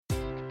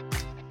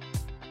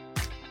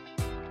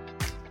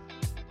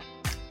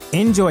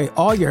Enjoy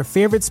all your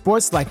favorite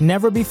sports like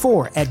never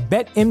before at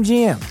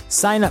BetMGM.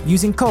 Sign up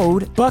using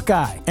code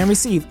Buckeye and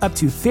receive up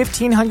to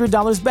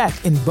 $1,500 back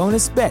in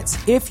bonus bets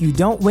if you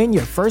don't win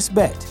your first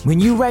bet. When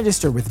you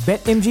register with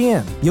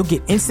BetMGM, you'll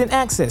get instant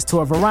access to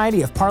a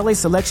variety of parlay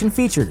selection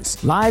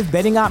features, live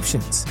betting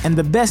options, and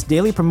the best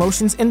daily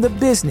promotions in the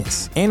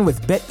business. And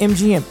with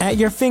BetMGM at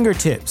your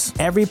fingertips,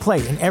 every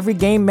play and every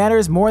game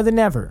matters more than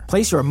ever.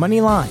 Place your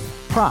money line,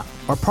 prop,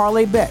 or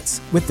parlay bets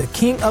with the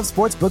king of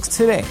sportsbooks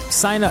today.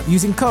 Sign up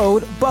using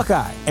code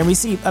Buckeye and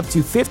receive up to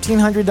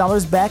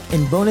 $1,500 back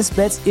in bonus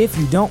bets if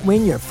you don't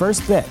win your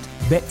first bet.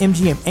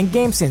 BetMGM and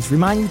GameSense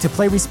remind you to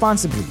play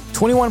responsibly.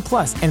 21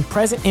 plus and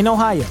present in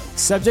Ohio,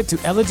 subject to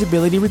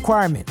eligibility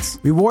requirements.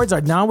 Rewards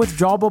are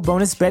non-withdrawable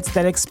bonus bets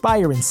that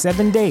expire in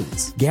 7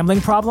 days. Gambling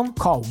problem?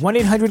 Call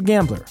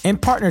 1-800-GAMBLER. In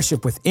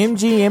partnership with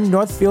MGM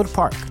Northfield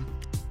Park.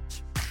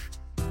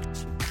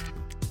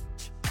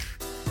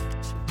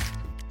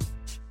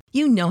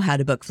 You know how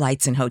to book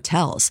flights and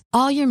hotels.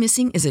 All you're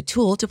missing is a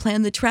tool to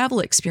plan the travel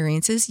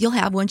experiences you'll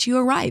have once you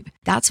arrive.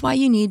 That's why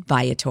you need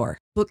Viator.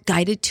 Book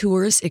guided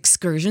tours,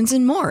 excursions,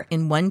 and more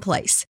in one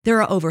place. There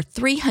are over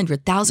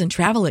 300,000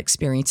 travel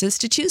experiences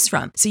to choose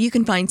from, so you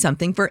can find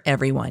something for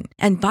everyone.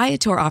 And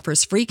Viator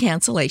offers free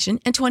cancellation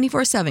and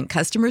 24/7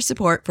 customer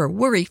support for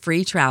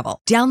worry-free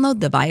travel.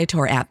 Download the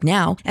Viator app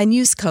now and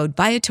use code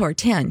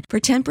Viator10 for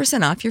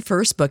 10% off your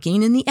first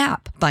booking in the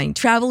app. Find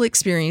travel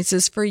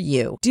experiences for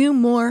you. Do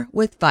more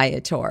with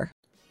Viator.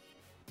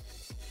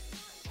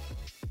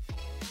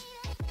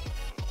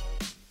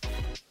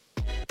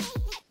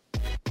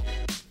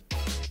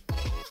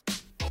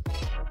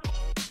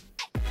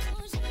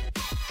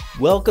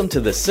 Welcome to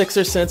the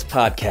Sixer Sense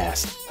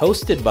podcast,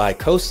 hosted by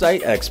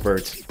co-site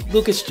experts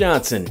Lucas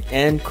Johnson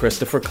and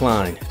Christopher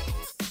Klein.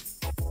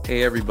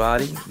 Hey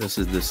everybody, this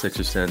is the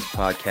Sixer Sense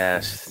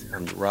podcast.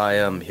 I'm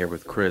Uriah. I'm here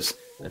with Chris.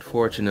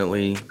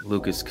 Unfortunately,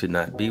 Lucas could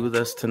not be with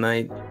us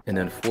tonight, and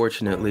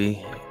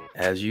unfortunately,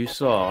 as you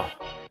saw,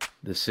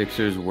 the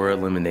Sixers were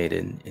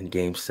eliminated in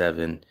Game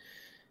 7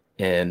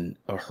 and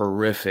a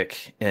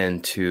horrific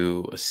end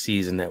to a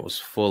season that was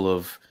full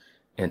of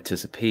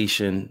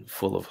anticipation,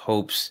 full of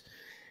hopes.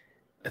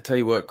 I tell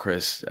you what,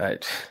 Chris,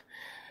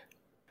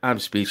 I'm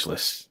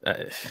speechless.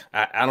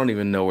 I don't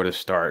even know where to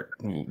start.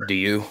 Do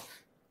you?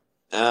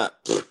 Nah,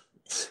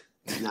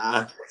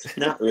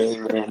 not really,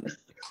 man.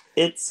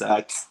 It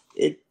sucks.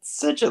 It's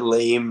such a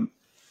lame.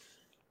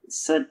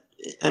 It's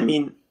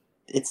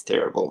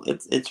terrible.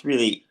 It's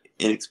really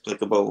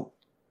inexplicable,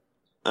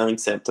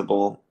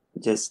 unacceptable.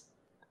 Just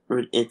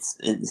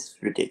it's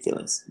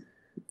ridiculous.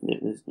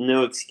 There's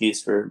no excuse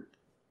for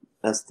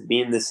us to be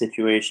in this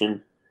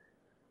situation.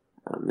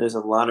 There's a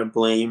lot of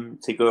blame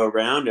to go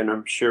around, and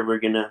I'm sure we're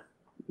gonna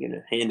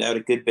hand out a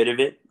good bit of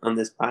it on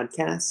this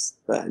podcast.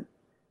 But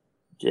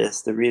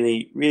just a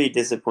really, really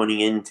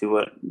disappointing end to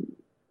what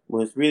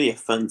was really a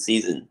fun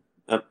season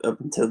up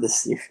until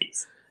this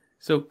series.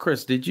 So,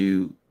 Chris, did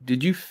you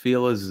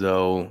feel as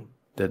though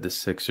that the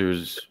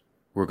Sixers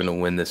were going to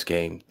win this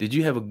game? Did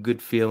you have a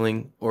good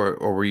feeling, or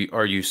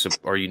are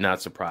you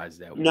not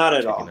surprised that? Not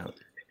at all.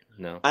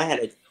 No, I had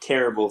a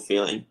terrible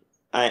feeling.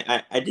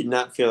 I did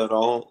not feel at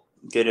all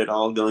good at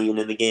all going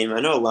into the game.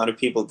 I know a lot of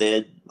people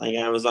did. Like,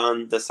 I was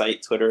on the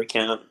site Twitter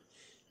account.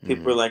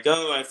 People were like,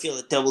 "Oh, I feel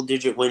a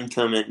double-digit win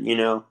coming."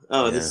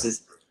 This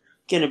is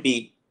gonna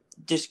be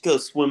just go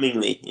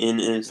swimmingly,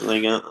 and it's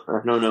like, I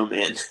don't know,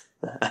 man.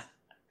 The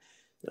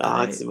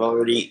Hawks have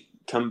already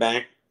come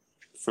back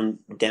from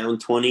down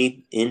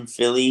 20 in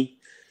Philly.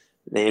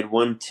 They had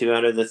won 2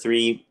 out of the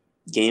 3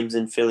 games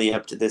in Philly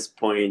up to this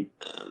point.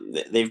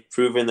 They've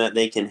proven that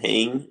they can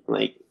hang.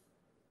 Like,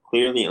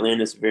 clearly,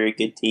 Atlanta's a very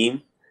good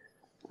team.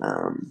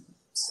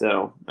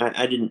 So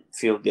I didn't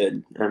feel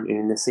good. I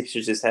mean, the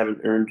Sixers just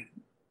haven't earned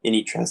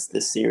any trust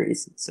this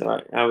series.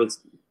 So I was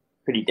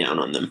pretty down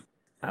on them.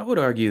 I would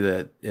argue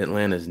that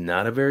Atlanta is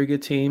not a very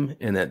good team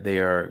and that they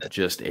are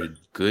just a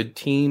good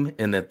team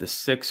and that the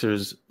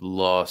Sixers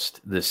lost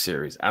this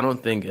series. I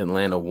don't think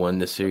Atlanta won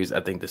this series.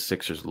 I think the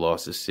Sixers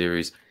lost this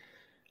series.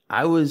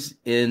 I was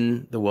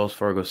in the Wells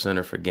Fargo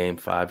Center for Game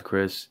 5,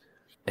 Chris,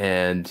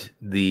 and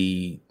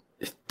the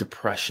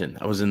depression.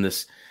 I was in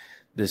this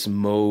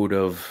mode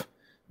of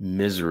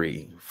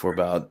misery for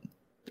about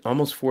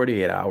almost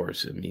 48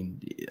 hours. I mean,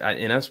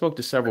 I spoke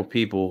to several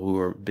people who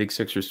are big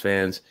Sixers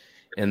fans,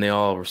 and they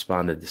all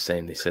responded the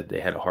same. They said they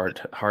had a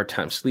hard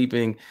time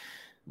sleeping.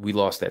 We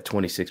lost that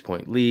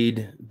 26-point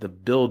lead. The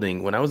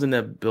building, when I was in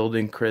that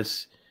building,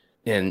 Chris,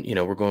 and,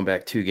 we're going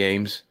back 2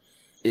 games,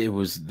 it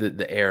was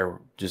the air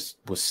just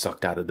was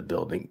sucked out of the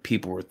building.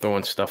 People were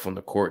throwing stuff on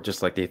the court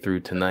just like they threw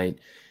tonight.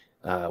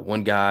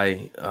 One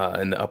guy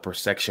in the upper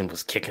section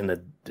was kicking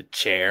the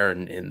chair,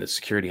 and the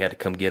security had to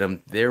come get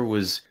him. There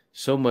was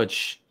so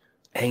much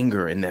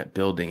anger in that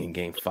building in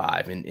Game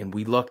 5, and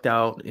we lucked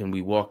out, and we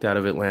walked out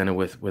of Atlanta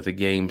with a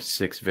Game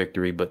 6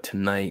 victory. But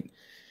tonight,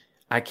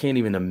 I can't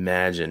even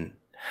imagine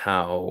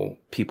how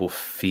people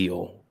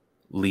feel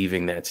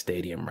leaving that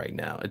stadium right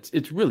now.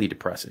 It's really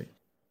depressing.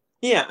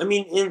 Yeah, I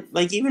mean,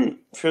 even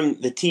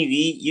from the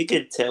TV, you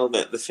could tell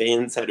that the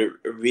fans had a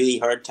really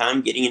hard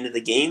time getting into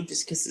the game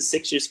just because the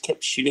Sixers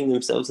kept shooting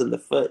themselves in the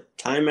foot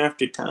time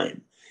after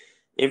time.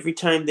 Every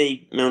time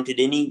they mounted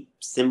any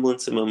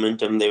semblance of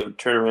momentum, they would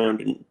turn around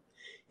and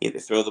either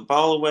throw the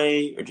ball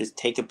away or just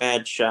take a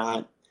bad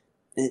shot.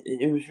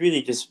 It was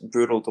really just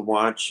brutal to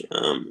watch.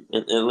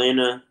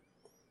 Atlanta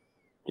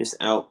just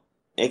out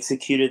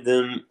executed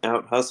them,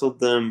 out hustled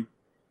them,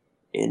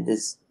 and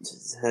just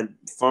had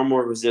far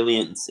more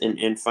resilience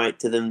and fight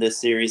to them this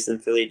series than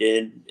Philly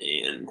did.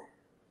 And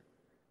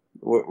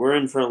we're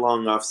in for a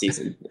long off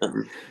season.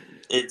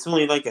 It's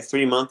only like a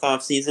 3-month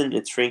off season.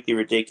 It's frankly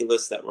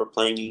ridiculous that we're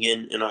playing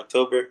again in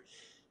October,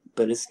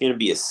 but it's going to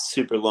be a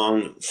super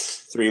long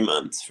 3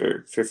 months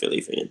for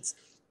Philly fans.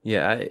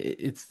 Yeah,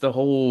 it's the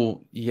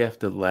whole you have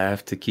to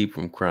laugh to keep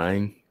from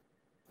crying.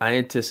 I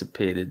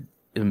anticipated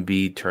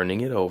Embiid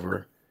turning it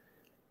over,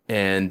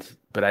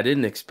 but I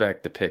didn't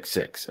expect the pick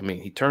six. I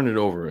mean, he turned it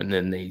over and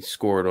then they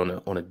scored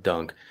on a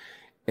dunk.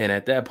 And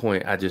at that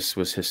point, I just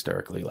was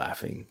hysterically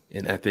laughing.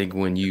 And I think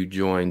when you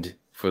joined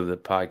for the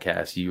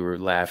podcast, you were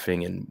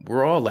laughing, and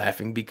we're all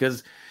laughing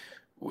because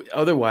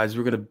otherwise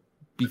we're going to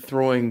be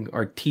throwing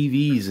our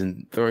TVs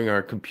and throwing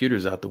our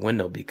computers out the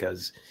window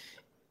because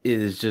it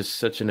is just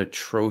such an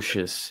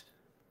atrocious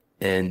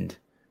end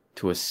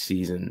to a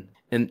season.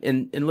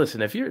 And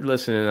listen, if you're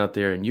listening out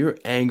there and you're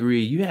angry,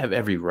 you have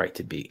every right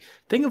to be.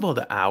 Think of all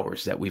the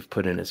hours that we've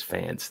put in as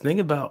fans. Think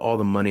about all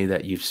the money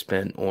that you've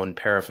spent on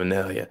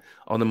paraphernalia,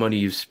 all the money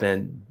you've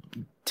spent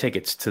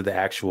tickets to the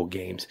actual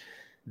games.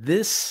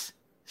 This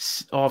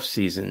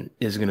offseason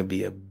is going to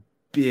be a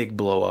big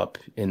blow up,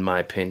 in my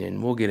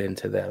opinion. We'll get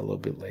into that a little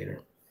bit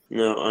later.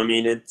 No, I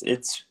mean,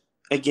 it's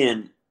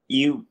again,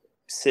 you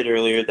said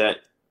earlier that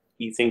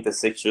you think the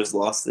Sixers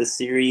lost this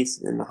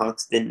series and the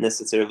Hawks didn't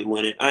necessarily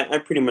win it. I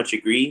pretty much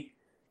agree.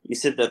 You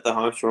said that the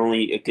Hawks were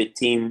only a good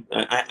team.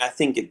 I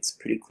think it's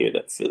pretty clear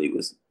that Philly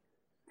was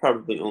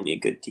probably only a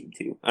good team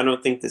too. I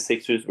don't think the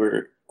Sixers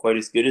were quite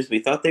as good as we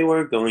thought they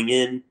were going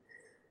in.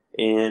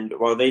 And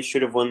while they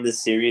should have won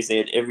this series, they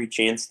had every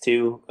chance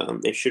to.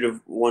 They should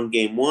have won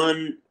game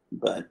one,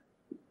 but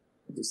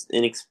just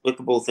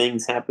inexplicable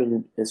things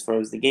happen as far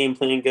as the game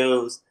plan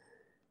goes.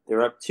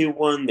 They're up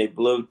 2-1. They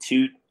blow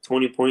 2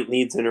 20-point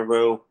leads in a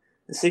row.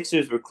 The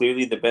Sixers were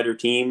clearly the better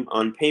team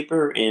on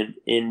paper and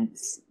in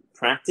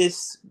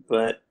practice,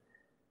 but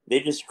they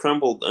just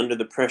crumbled under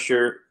the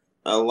pressure.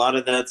 A lot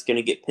of that's going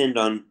to get pinned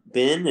on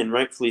Ben, and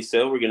rightfully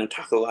so. We're going to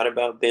talk a lot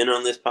about Ben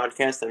on this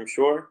podcast, I'm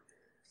sure.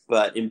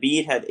 But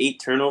Embiid had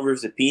 8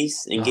 turnovers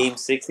apiece in Game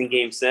 6 and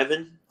Game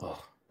 7.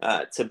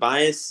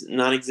 Tobias,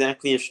 not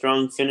exactly a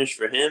strong finish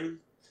for him.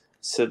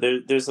 So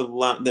there's a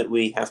lot that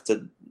we have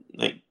to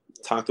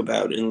talk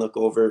about and look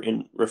over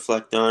and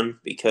reflect on,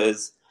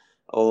 because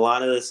a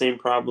lot of the same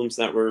problems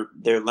that were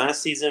there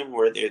last season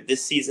were there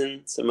this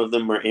season. Some of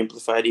them were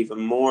amplified even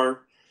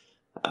more.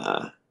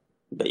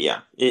 But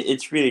yeah,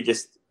 it's really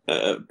just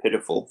a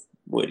pitiful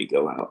way to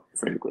go out,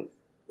 frankly.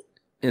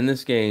 In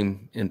this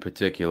game in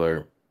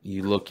particular,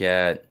 you look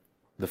at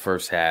the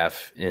first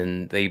half,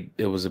 and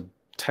it was a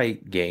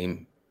tight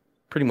game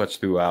pretty much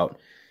throughout.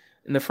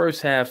 In the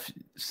first half,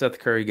 Seth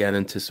Curry got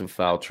into some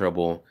foul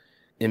trouble.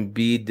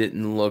 Embiid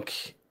didn't look,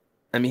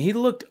 I mean, he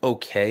looked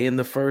okay in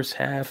the first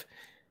half.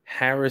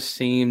 Harris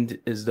seemed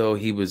as though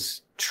he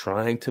was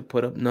trying to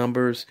put up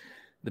numbers.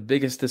 The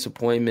biggest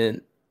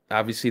disappointment,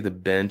 obviously the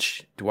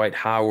bench. Dwight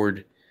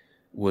Howard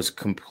was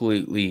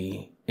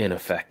completely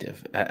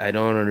ineffective. I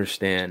don't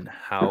understand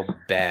how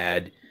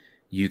bad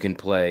you can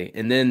play.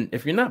 And then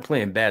if you're not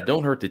playing bad,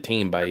 don't hurt the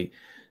team by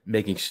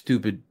making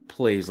stupid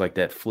plays like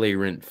that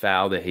flagrant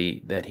foul that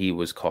he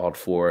was called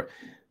for.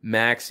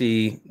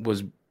 Maxey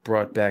was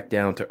brought back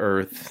down to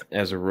earth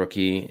as a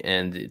rookie,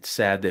 and it's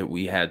sad that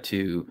we had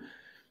to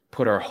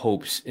put our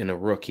hopes in a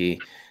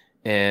rookie.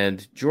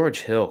 And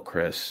George Hill,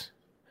 Chris,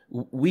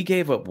 we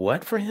gave up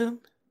what for him?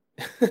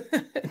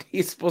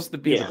 He's supposed to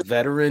be a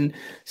veteran,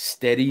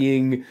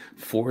 steadying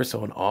force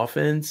on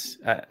offense.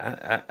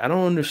 I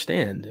don't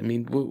understand. I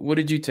mean, what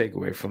did you take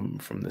away from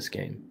this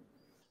game?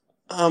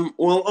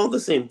 Well, all the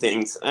same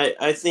things.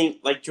 I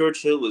think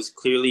George Hill was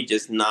clearly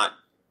just not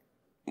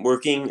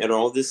working at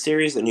all this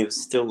series, and he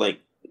was still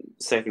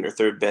second or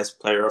third best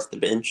player off the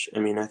bench. I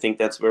mean, I think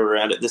that's where we're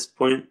at this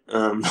point.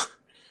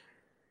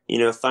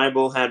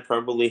 Thibault had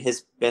probably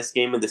his best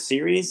game of the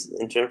series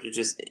in terms of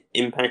just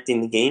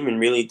impacting the game and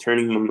really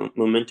turning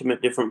momentum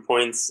at different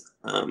points.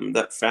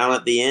 That foul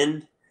at the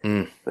end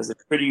was a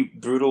pretty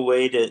brutal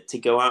way to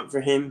go out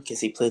for him,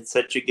 because he played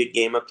such a good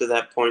game up to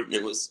that point, and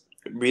it was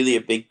really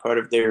a big part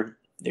of their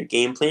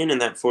game plan in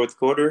that fourth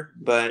quarter.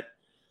 But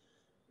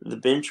the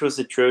bench was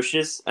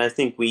atrocious. I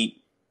think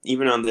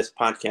even on this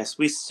podcast,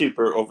 we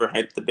super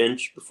overhyped the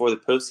bench before the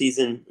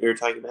postseason. We were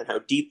talking about how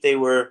deep they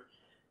were.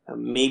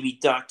 Maybe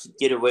Doc could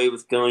get away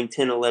with going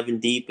 10, 11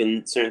 deep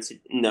in certain.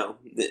 No,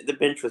 the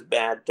bench was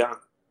bad.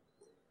 Doc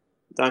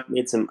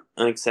made some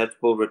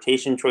unacceptable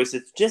rotation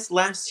choices. Just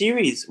last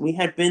series, we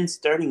had been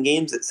starting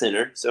games at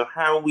center. So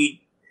how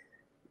we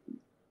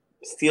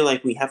feel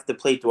like we have to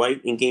play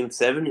Dwight in Game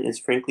 7 is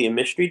frankly a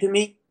mystery to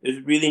me.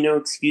 There's really no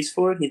excuse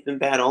for it. He's been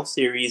bad all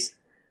series,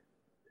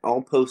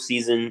 all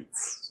postseason,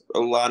 a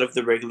lot of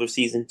the regular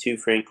season too,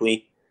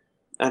 frankly.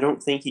 I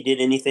don't think he did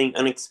anything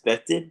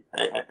unexpected.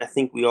 I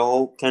think we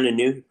all kind of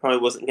knew he probably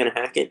wasn't going to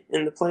hack it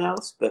in the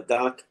playoffs, but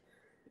Doc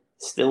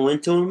still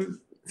went to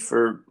him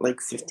for like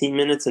 15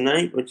 minutes a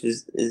night, which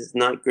is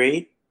not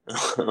great.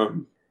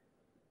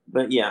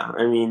 But yeah,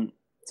 I mean,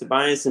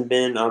 Tobias and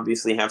Ben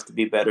obviously have to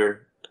be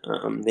better.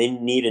 They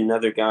need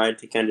another guy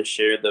to kind of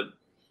share the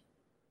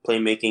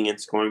playmaking and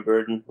scoring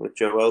burden with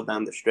Joel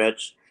down the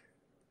stretch.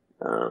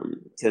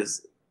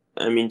 Because,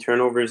 I mean,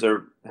 turnovers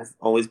have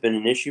always been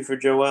an issue for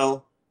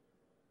Joel.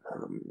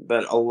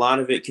 But a lot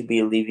of it could be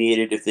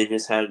alleviated if they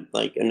just had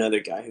like another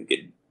guy who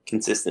could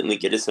consistently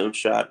get his own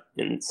shot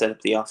and set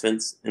up the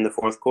offense in the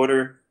fourth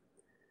quarter.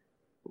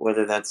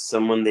 Whether that's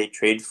someone they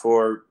trade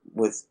for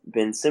with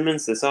Ben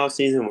Simmons this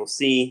offseason, we'll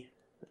see.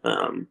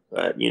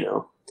 But, you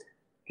know,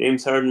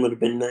 James Harden would have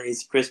been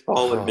nice. Chris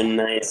Paul would have been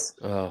nice.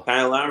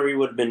 Kyle Lowry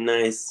would have been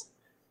nice.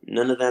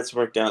 None of that's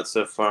worked out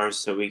so far,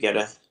 so we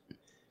gotta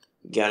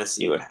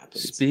see what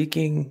happens.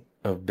 Speaking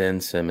of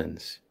Ben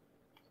Simmons,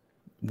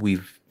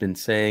 we've been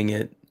saying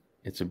it.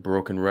 It's a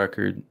broken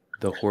record.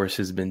 The horse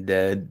has been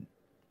dead.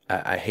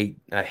 I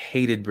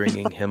hated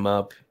bringing him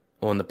up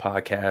on the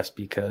podcast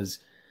because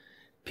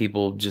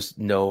people just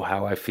know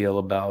how I feel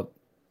about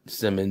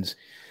Simmons.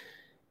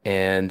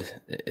 And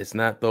it's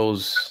not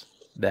those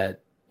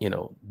that, you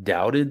know,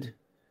 doubted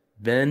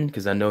Ben,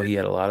 because I know he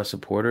had a lot of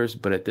supporters.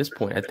 But at this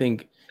point, I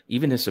think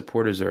even his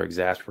supporters are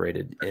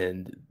exasperated.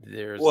 And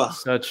there's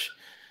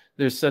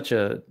such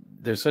a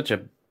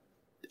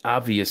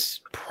obvious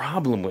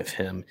problem with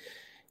him.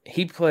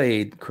 He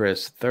played,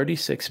 Chris,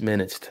 36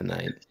 minutes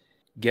tonight.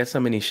 Guess how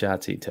many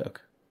shots he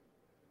took?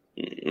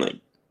 Like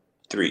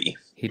 3.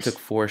 He took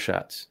 4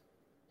 shots.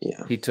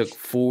 Yeah. He took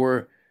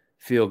 4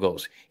 field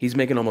goals. He's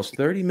making almost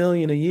 $30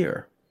 million a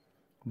year,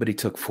 but he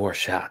took 4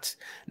 shots.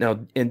 Now,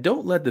 and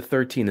don't let the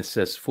 13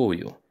 assists fool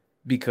you,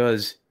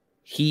 because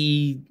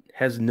he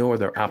has no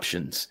other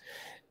options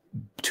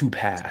to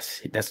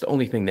pass. That's the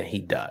only thing that he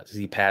does.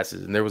 He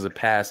passes. And there was a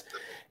pass,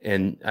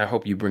 and I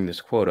hope you bring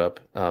this quote up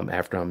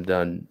after I'm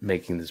done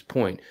making this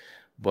point.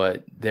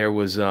 But there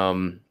was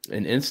an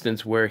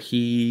instance where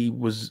he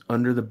was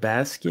under the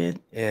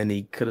basket and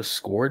he could have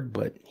scored,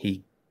 but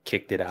he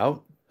kicked it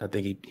out. I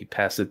think he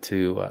passed it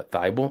to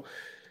Thibault.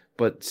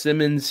 But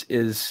Simmons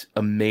is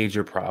a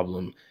major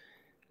problem.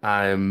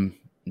 I'm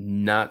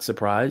not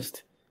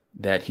surprised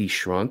that he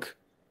shrunk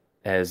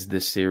as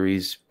this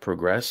series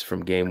progressed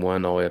from game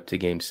 1 all the way up to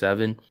game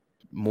 7.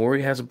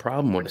 Morey has a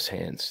problem on his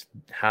hands.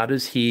 How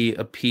does he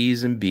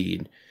appease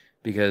Embiid?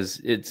 Because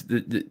it's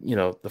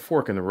the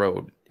fork in the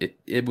road.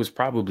 It was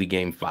probably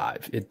game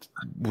 5. It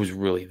was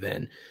really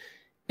then.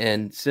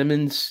 And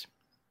Simmons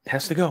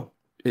has to go.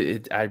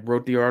 I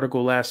wrote the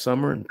article last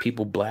summer and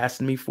people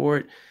blasted me for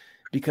it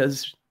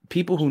because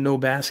people who know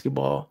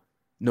basketball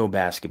know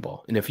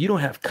basketball. And if you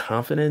don't have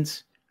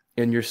confidence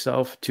in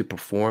yourself to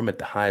perform at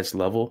the highest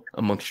level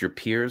amongst your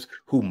peers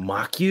who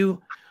mock you,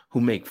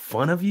 who make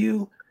fun of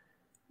you,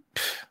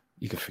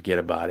 you can forget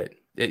about it.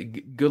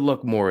 Good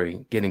luck,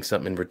 Morey, getting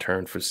something in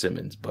return for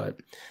Simmons. But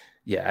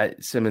yeah,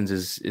 Simmons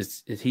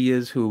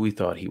is who we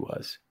thought he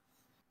was.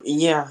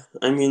 Yeah,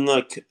 I mean,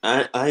 look,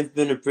 I've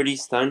been a pretty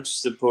staunch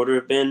supporter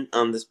of Ben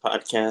on this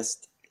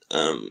podcast.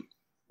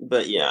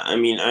 But yeah, I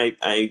mean, I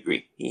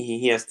agree.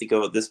 He has to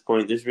go at this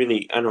point. There's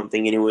really, I don't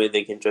think any way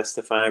they can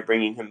justify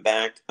bringing him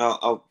back.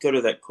 I'll go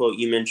to that quote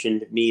you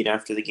mentioned, Mead,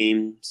 after the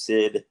game,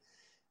 Sid.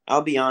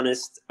 I'll be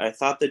honest, I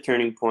thought the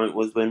turning point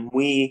was when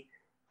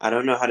I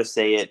don't know how to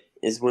say it,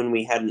 is when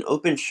we had an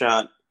open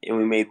shot and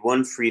we made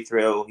one free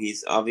throw.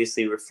 He's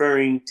obviously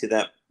referring to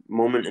that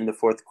moment in the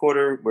fourth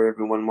quarter where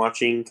everyone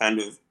watching kind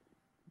of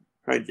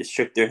probably just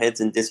shook their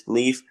heads in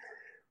disbelief,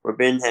 where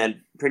Ben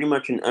had pretty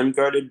much an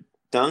unguarded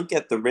dunk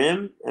at the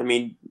rim. I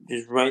mean,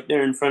 just right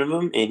there in front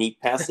of him, and he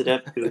passed it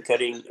up to a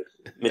cutting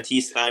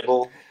Matisse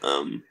Thybulle.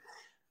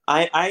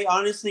 I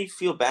honestly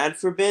feel bad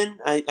for Ben.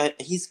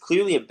 He's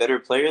clearly a better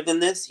player than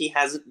this. He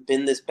hasn't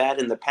been this bad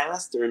in the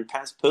past or in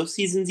past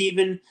postseasons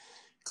even.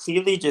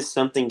 Clearly just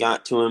something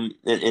got to him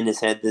in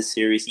his head this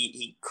series.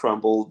 He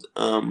crumbled.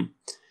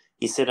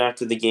 He said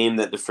after the game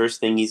that the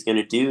first thing he's going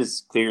to do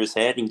is clear his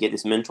head and get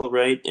his mental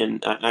right,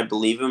 and I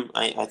believe him.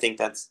 I think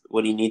that's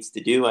what he needs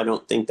to do. I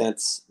don't think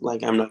that's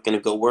like I'm not going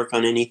to go work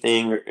on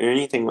anything or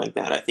anything like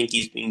that. I think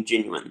he's being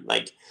genuine.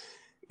 Like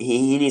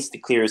he needs to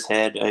clear his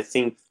head. I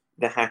think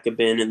the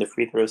hack-a-bin and the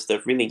free throw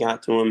stuff really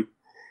got to him.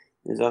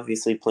 He was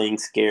obviously playing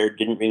scared,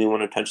 didn't really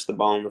want to touch the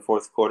ball in the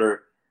fourth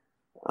quarter.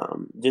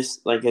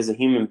 Just like as a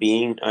human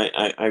being,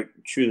 I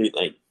truly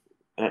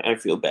I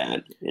feel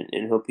bad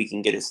and hope he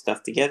can get his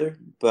stuff together.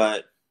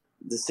 But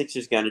the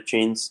Sixers got to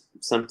change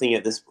something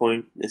at this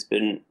point. It's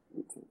been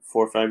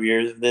 4 or 5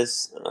 years of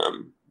this.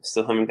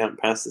 Still haven't gotten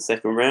past the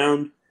second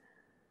round.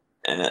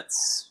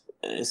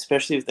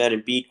 Especially with that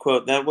Embiid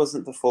quote. That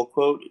wasn't the full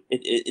quote.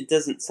 It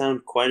doesn't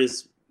sound quite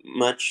as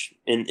much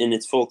in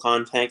its full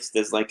context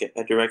as like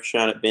a direct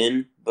shot at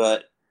Ben,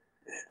 but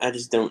I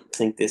just don't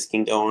think this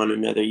can go on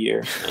another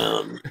year.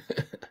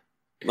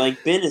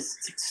 Like Ben is,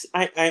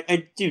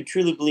 I do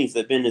truly believe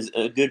that Ben is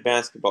a good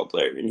basketball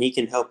player and he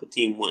can help a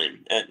team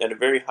win at a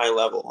very high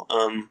level.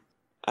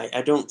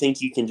 I don't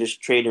think you can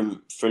just trade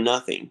him for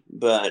nothing,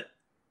 but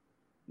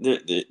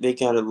they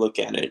got to look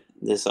at it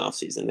this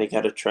offseason. They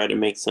got to try to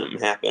make something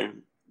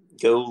happen.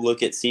 Go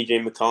look at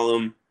CJ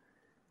McCollum.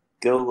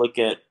 Go look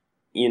at,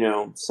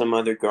 some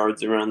other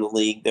guards around the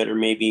league that are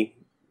maybe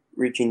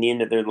reaching the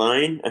end of their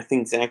line. I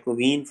think Zach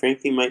LaVine,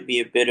 frankly, might be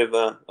a bit of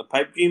a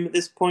pipe dream at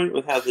this point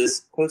with how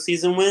this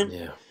postseason went.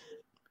 Yeah.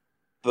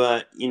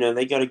 But,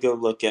 they got to go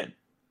look at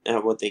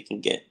what they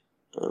can get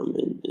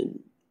and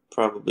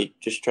probably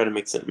just try to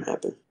make something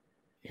happen.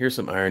 Here's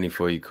some irony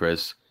for you,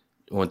 Chris.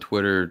 On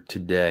Twitter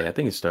today, I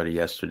think it started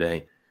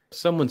yesterday,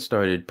 someone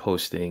started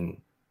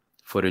posting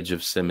footage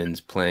of Simmons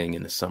playing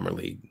in the summer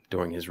league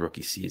during his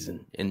rookie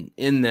season. And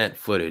in that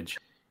footage,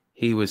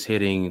 he was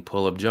hitting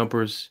pull-up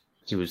jumpers.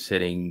 He was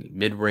hitting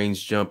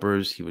mid-range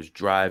jumpers. He was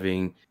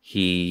driving.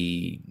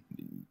 He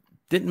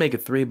didn't make a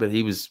three, but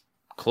he was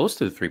close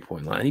to the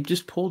three-point line. He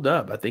just pulled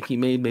up. I think he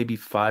made maybe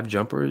 5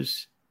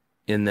 jumpers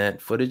in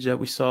that footage that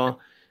we saw.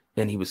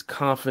 And he was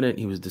confident.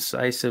 He was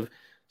decisive.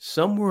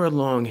 Somewhere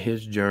along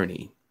his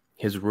journey,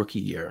 his rookie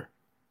year,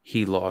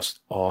 he lost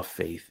all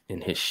faith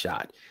in his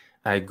shot.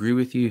 I agree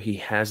with you. He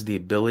has the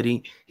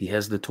ability. He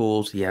has the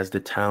tools. He has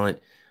the talent.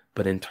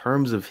 But in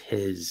terms of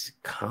his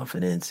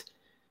confidence,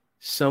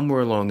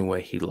 somewhere along the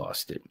way, he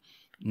lost it.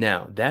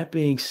 Now, that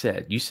being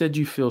said, you said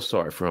you feel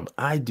sorry for him.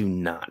 I do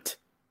not.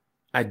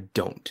 I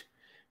don't.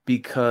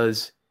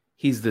 Because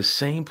he's the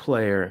same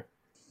player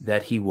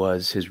that he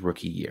was his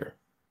rookie year.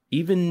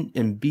 Even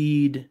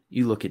Embiid,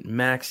 you look at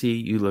Maxey,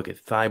 you look at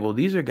Thibault.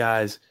 These are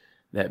guys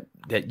that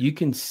you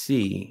can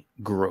see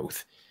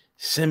growth.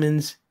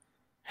 Simmons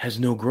has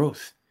no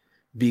growth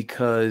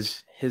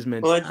because his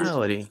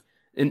mentality,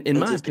 in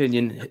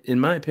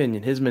my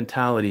opinion, his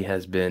mentality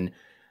has been,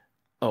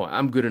 oh,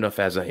 I'm good enough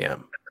as I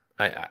am.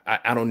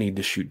 I don't need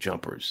to shoot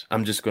jumpers.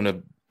 I'm just going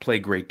to play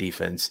great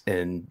defense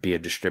and be a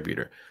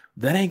distributor.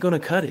 That ain't going to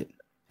cut it.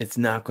 It's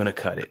not going to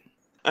cut it.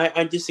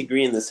 I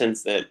disagree in the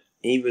sense that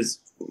he was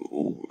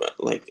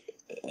like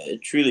a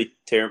truly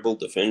terrible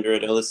defender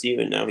at LSU,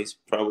 and now he's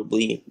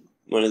probably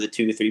one of the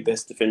 2 or 3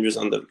 best defenders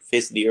on the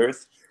face of the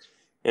earth.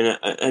 And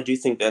I do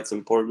think that's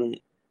important.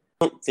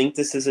 I don't think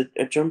this is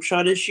a jump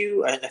shot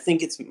issue. I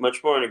think it's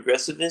much more an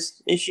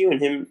aggressiveness issue,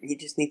 and he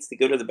just needs to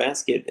go to the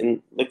basket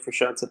and look for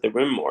shots at the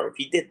rim more. If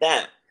he did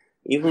that,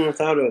 even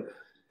without a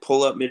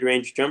pull-up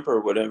mid-range jumper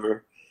or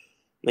whatever,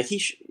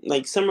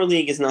 like Summer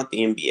League is not the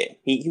NBA.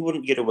 He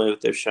wouldn't get away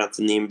with those shots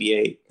in the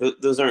NBA.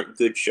 Those aren't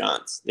good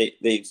shots.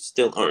 They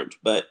still aren't.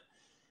 But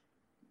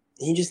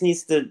he just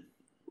needs to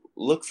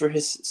look for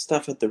his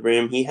stuff at the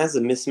rim. He has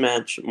a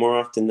mismatch more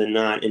often than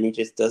not, and he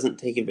just doesn't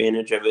take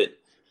advantage of it.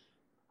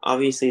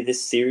 Obviously,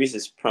 this series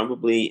is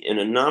probably an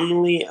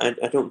anomaly.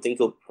 I don't think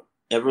he'll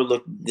ever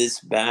look this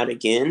bad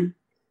again.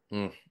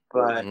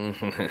 But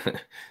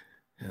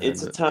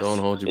it's a tough. Don't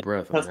hold your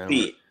breath on that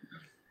beat.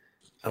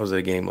 I was at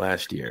a game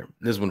last year.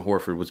 This is when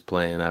Horford was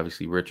playing.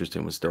 Obviously,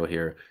 Richardson was still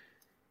here.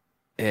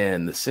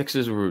 And the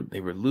Sixers were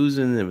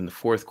losing in the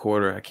fourth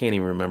quarter. I can't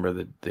even remember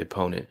the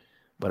opponent.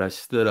 But I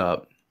stood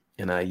up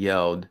and I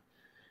yelled,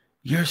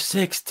 "You're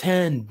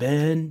 6'10",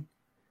 Ben."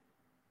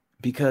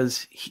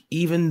 Because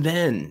even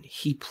then,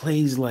 he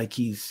plays like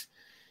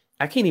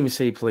I can't even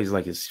say he plays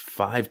like he's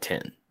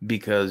 5'10",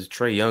 because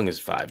Trae Young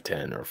is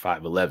 5'10" or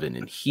 5'11",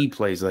 and he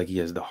plays like he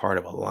has the heart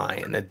of a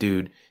lion. That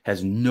dude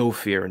has no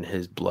fear in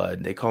his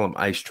blood. They call him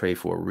Ice Trae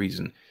for a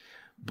reason.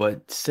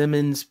 But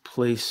Simmons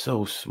plays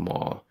so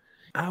small.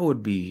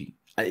 The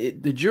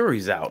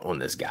jury's out on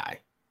this guy.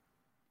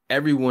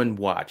 Everyone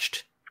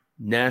watched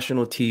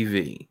national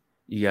TV.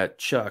 You got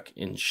Chuck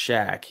and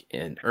Shaq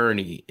and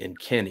Ernie and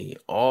Kenny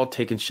all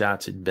taking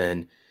shots at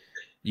Ben.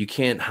 You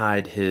can't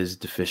hide his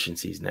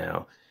deficiencies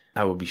now.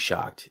 I would be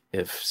shocked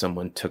if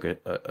someone took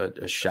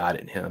a shot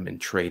at him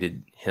and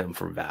traded him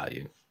for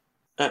value.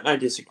 I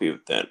disagree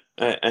with that.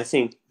 I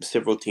think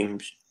several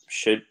teams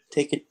should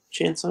take a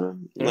chance on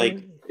him.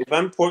 Like, if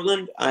I'm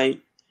Portland, I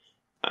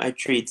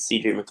trade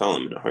CJ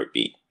McCollum in a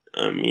heartbeat.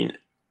 I mean,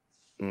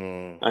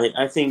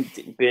 I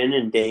think Ben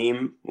and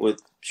Dame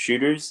with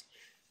shooters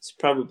is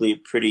probably a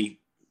pretty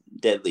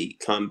deadly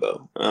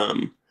combo.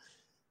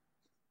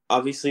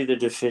 Obviously, the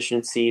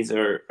deficiencies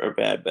are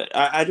bad, but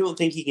I don't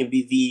think he can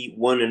be the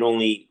one and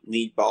only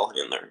lead ball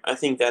handler. I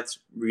think that's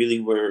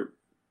really where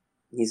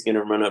he's going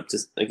to run up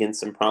against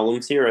some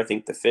problems here. I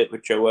think the fit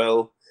with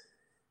Joel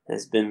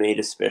has been made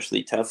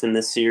especially tough in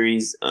this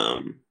series.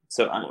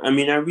 So, I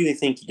really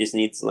think he just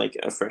needs like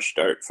a fresh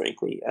start,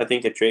 frankly. I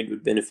think a trade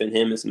would benefit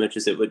him as much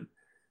as it would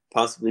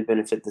possibly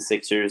benefit the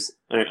Sixers.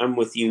 I'm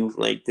with you.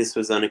 Like, this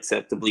was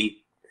unacceptably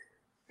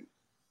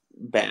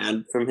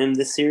bad from him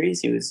this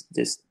series. He was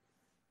just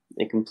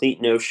a complete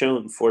no-show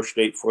in 4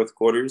 straight fourth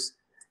quarters.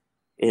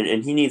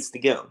 And he needs to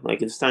go.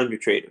 Like, it's time to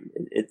trade him.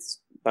 It's,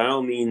 by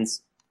all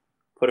means,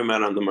 put him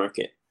out on the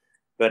market.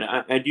 But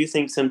I do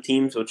think some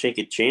teams will take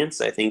a chance.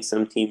 I think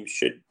some teams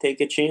should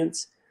take a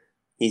chance.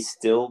 he's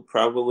still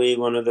probably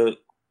one of the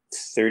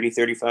 30,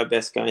 35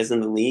 best guys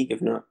in the league,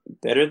 if not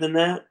better than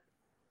that.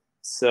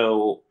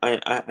 So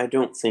I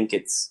don't think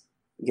it's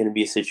going to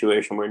be a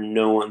situation where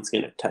no one's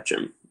going to touch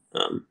him.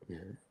 Yeah.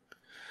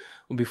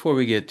 Well, before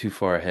we get too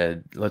far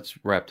ahead, let's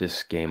wrap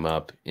this game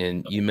up.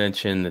 And you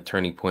mentioned the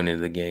turning point of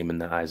the game in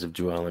the eyes of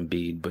Joel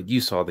Embiid, but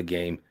you saw the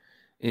game.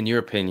 In your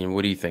opinion,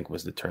 what do you think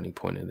was the turning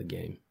point of the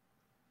game?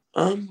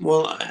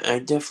 Well, I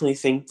definitely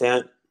think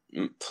that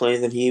play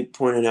that he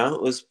pointed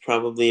out was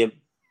probably a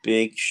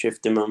big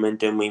shift in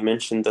momentum. We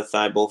mentioned the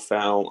Thibault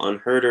foul on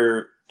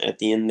Herter at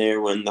the end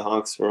there when the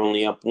Hawks were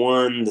only up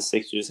 1. The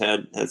Sixers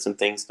had some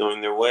things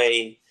going their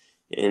way,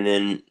 and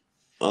then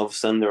all of a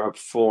sudden they're up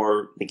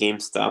 4. The game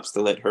stops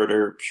to let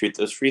Herter shoot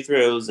those free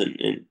throws,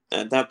 and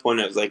at that point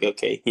I was like,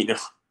 okay,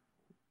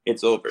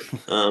 it's over.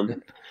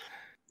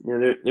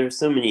 There are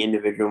so many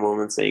individual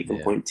moments that you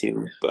can point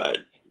to, but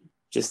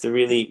just a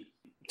really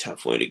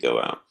tough way to go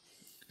out.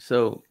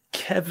 So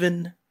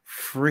Kevin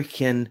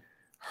freaking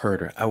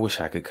Herter. I wish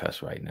I could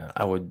cuss right now.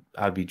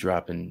 I'd be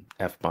dropping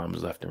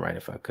F-bombs left and right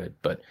if I could.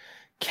 But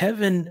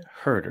Kevin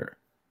Herter,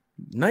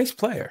 nice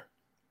player,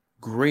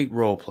 great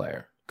role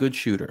player, good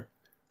shooter.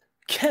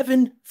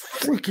 Kevin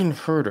freaking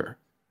Herter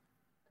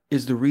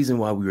is the reason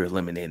why we were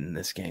eliminated in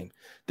this game.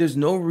 There's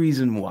no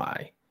reason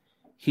why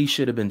he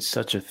should have been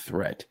such a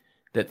threat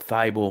that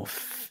Thibault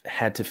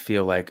had to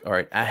feel like, all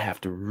right, I have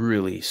to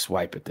really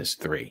swipe at this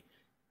 3.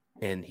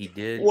 And he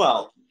did.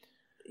 Well,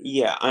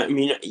 yeah, I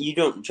mean, you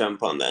don't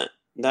jump on that.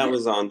 That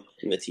was on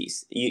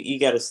Matisse. You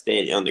got to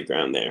stay on the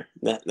ground there.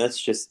 That's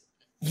just.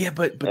 Yeah,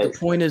 but the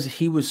point is,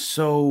 he was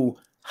so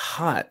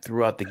hot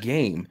throughout the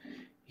game.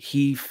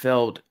 He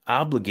felt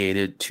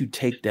obligated to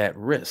take that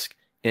risk,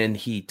 and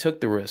he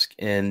took the risk,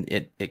 and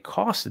it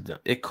costed them.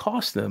 It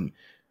cost them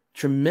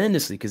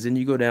tremendously because then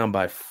you go down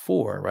by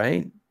 4,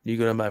 right? You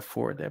go down by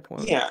 4 at that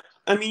point. Yeah,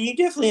 I mean, you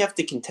definitely have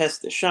to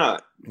contest the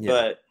shot,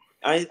 but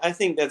I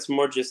think that's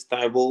more just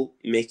Thibault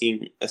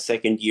making a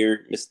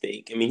second-year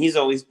mistake. I mean, he's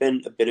always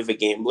been a bit of a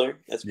gambler.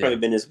 That's probably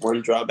been his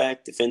one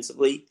drawback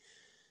defensively.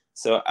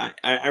 So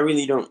I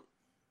really don't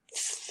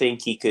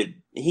think he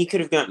could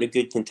have gotten a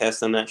good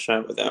contest on that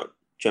shot without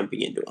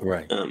jumping into him.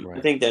 Right.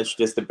 I think that's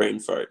just a brain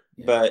fart.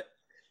 Yeah. But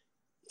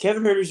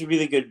Kevin Huerter's a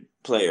really good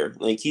player.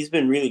 Like, he's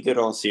been really good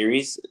all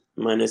series,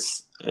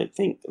 minus, I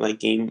think, like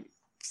game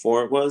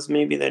 4 it was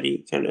maybe that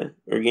he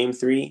or game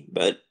 3,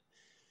 but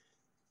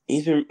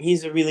he's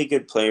a really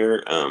good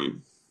player.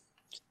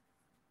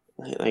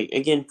 Like,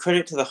 again,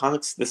 credit to the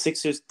Hawks. The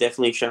Sixers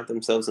definitely shot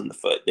themselves in the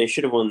foot. They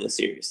should have won this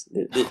series.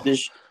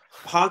 The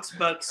Hawks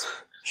Bucks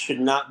should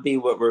not be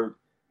what we're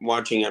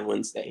watching on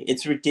Wednesday.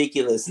 It's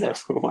ridiculous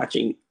that we're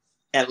watching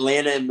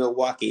Atlanta and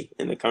Milwaukee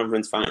in the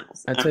conference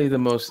finals. I'll tell you the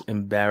most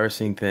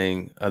embarrassing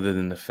thing, other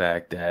than the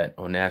fact that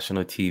on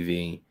national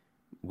TV,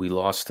 we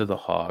lost to the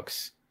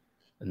Hawks,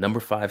 a number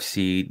 5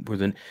 seed.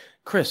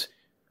 Chris,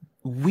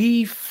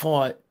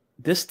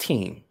 this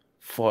team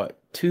fought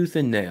tooth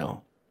and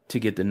nail to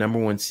get the number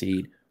 1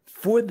 seed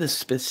for the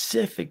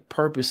specific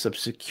purpose of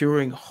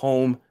securing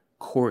home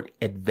court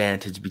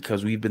advantage,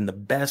 because we've been the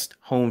best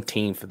home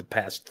team for the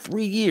past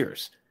 3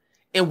 years.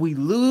 And we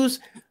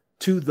lose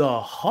to the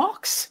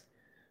Hawks.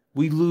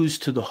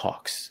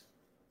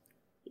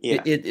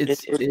 Yeah,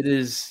 it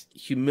is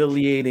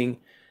humiliating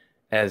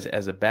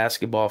as a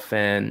basketball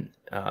fan.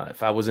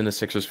 If I wasn't a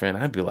Sixers fan,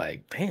 I'd be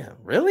like, damn,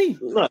 really?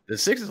 Look, the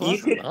Sixers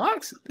lost to the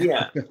Hawks?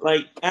 Yeah,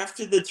 like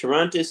after the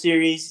Toronto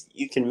series,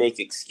 you can make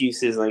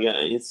excuses like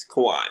it's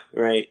Kawhi,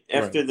 right?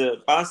 After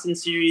the Boston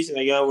series,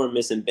 like, oh, we're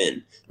missing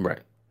Ben.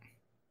 Right.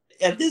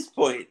 At this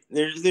point,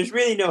 there's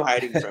really no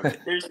hiding from it.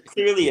 There's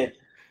clearly a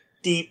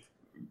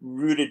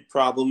deep-rooted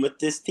problem with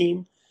this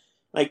team.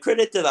 Like,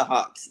 credit to the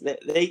Hawks.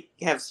 They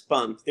have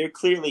spunk. They're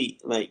clearly,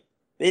 like,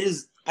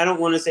 I don't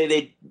want to say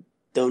they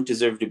don't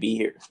deserve to be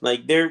here.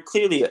 Like, they're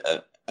clearly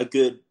a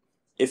good,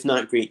 if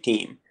not great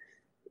team.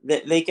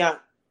 They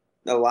got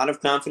a lot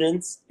of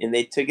confidence, and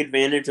they took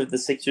advantage of the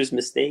Sixers'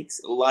 mistakes.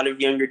 A lot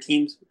of younger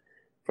teams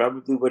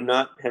probably would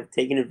not have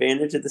taken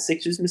advantage of the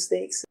Sixers'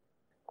 mistakes.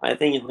 I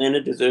think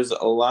Atlanta deserves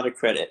a lot of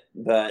credit,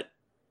 but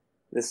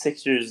the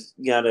Sixers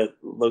got to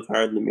look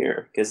hard in the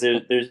mirror because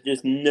there's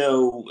just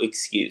no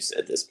excuse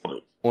at this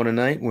point. On a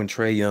night when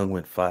Trae Young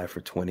went 5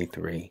 for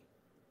 23,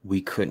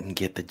 we couldn't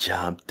get the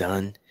job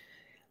done.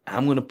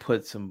 I'm going to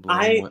put some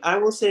blame. I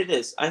will say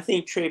this. I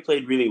think Trae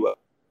played really well.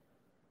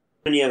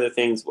 Many other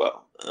things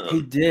well.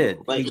 He did.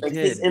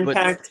 His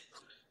impact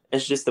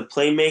as just a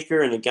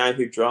playmaker and a guy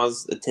who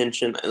draws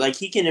attention. Like,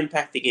 he can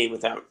impact the game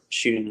without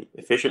shooting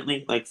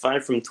efficiently. Like,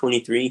 5 from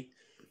 23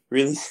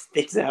 really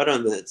sticks out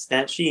on the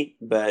stat sheet,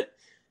 but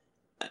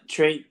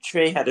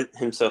Trae had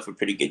himself a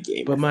pretty good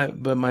game.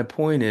 But my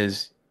point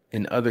is,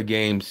 in other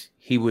games,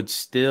 he would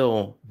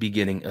still be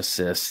getting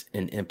assists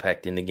and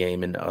impacting the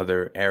game in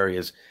other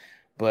areas.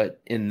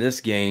 But in this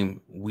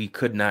game, we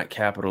could not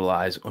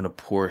capitalize on a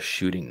poor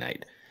shooting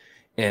night.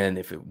 And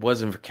if it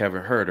wasn't for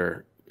Kevin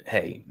Huerter,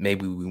 hey,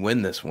 maybe we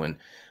win this one.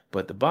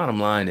 But the bottom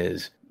line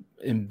is,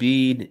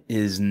 Embiid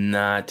is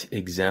not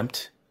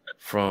exempt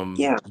from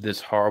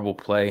this horrible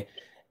play.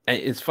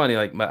 It's funny,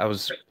 like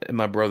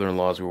my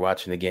brother-in-laws were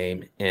watching the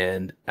game,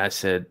 and I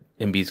said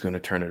Embiid's going to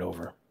turn it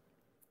over.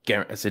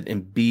 I said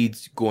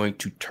Embiid's going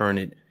to turn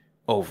it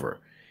over,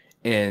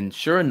 and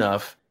sure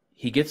enough,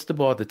 he gets the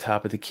ball at the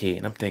top of the key,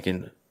 and I'm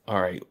thinking,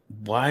 all right,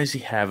 why does he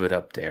have it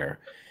up there?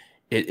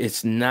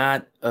 It's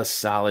not a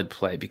solid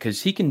play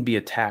because he can be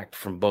attacked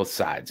from both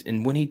sides,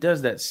 and when he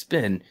does that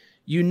spin,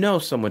 you know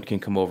someone can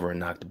come over and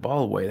knock the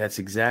ball away. That's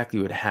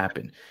exactly what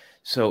happened.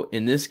 So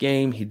in this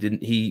game,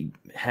 he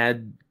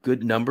had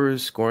good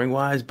numbers scoring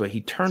wise, but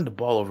he turned the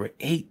ball over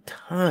 8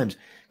 times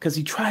because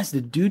he tries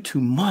to do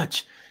too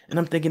much. And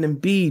I'm thinking,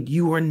 Embiid,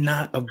 you are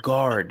not a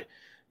guard.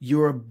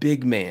 You're a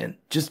big man.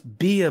 Just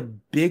be a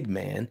big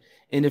man.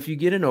 And if you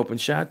get an open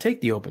shot, take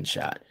the open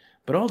shot.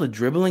 But all the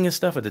dribbling and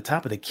stuff at the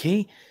top of the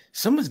key,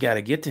 someone's got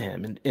to get to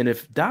him. And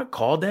if Doc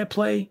called that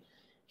play,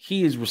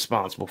 he is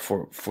responsible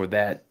for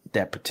that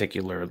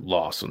particular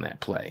loss on that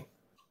play.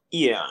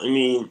 Yeah, I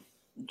mean,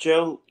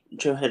 Joe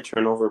had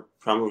turnover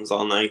problems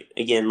all night.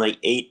 Again, like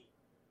 8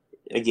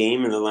 a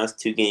game in the last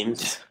 2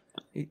 games.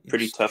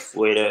 Pretty tough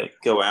way to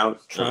go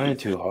out. Trying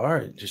too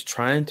hard. Just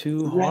trying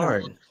too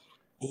hard.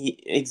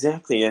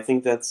 Exactly. I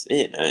think that's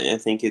it. I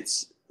think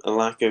it's a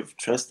lack of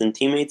trust in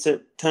teammates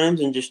at times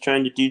and just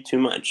trying to do too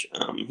much.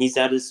 He's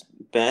at his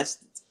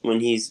best when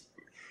he's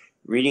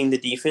reading the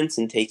defense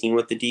and taking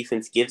what the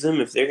defense gives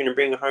him. If they're going to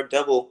bring a hard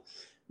double,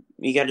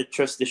 you got to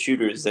trust the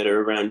shooters that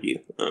are around you.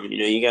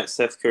 You got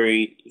Seth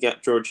Curry, you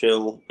got George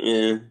Hill.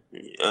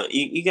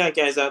 You got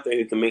guys out there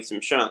who can make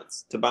some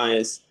shots.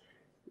 Tobias,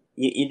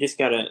 you just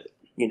got to,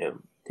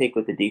 take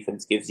what the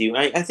defense gives you.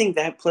 I think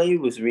that play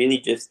was really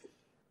just a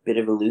bit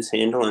of a loose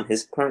handle on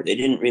his part. They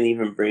didn't really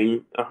even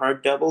bring a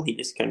hard double. He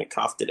just kind of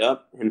coughed it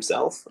up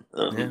himself.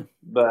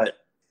 But,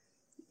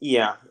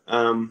 yeah,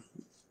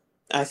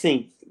 I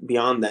think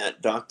beyond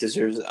that, Doc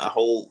deserves a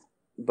whole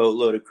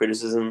boatload of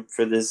criticism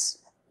for this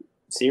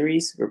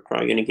series. We're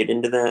probably going to get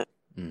into that.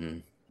 Mm-hmm.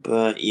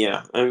 But,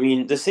 yeah, I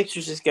mean, the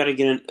Sixers just got to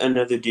get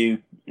another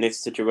dude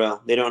next to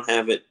Joel. They don't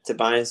have it.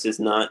 Tobias is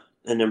not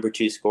a number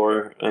 2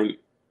 scorer.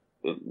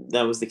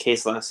 That was the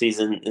case last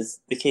season. It's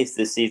the case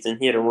this season.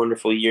 He had a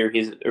wonderful year.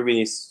 He's a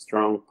really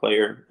strong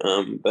player,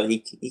 but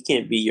he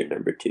can't be your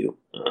number 2,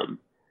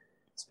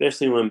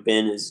 especially when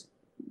Ben is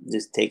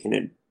just taking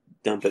a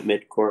dump at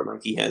midcourt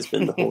like he has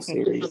been the whole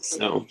series.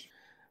 So,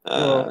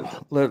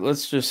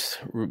 let's just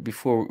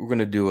before we're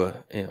gonna do a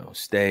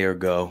stay or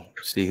go,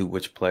 see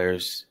which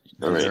players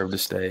deserve to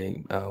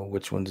stay,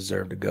 which one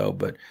deserve to go.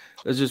 But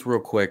let's just real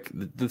quick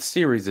the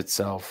series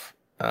itself.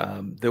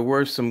 There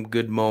were some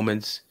good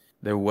moments.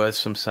 There was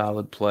some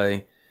solid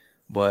play,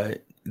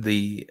 but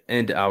the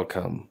end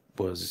outcome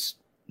was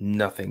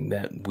nothing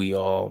that we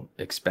all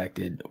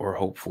expected or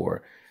hoped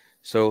for.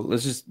 So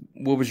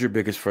what was your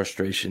biggest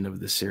frustration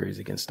of the series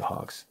against the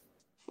Hawks?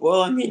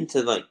 Well, I mean,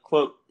 to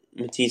quote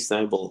Matisse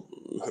Thybulle,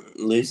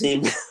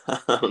 losing.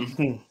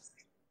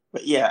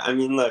 But yeah, I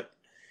mean, look,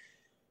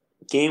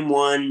 game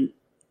 1,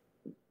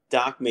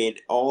 Doc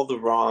made all the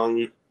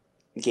wrong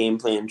game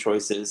plan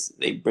choices.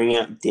 They bring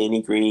out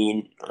Danny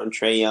Green on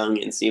Trae Young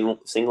in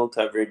single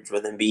coverage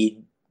with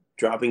Embiid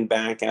dropping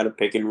back out of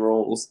pick and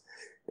rolls.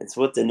 It's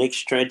what the Knicks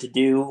tried to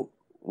do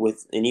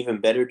with an even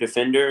better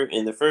defender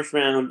in the first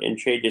round, and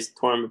Trae just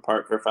tore him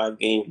apart for 5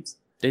 games.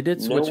 They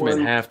did switch him at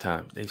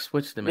halftime. They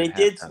switched him at halftime.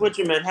 They did switch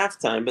him at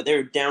halftime, but they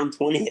were down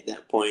 20 at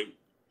that point.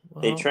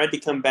 Well, they tried to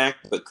come back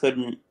but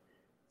couldn't.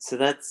 So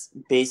that's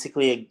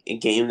basically a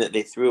game that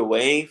they threw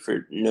away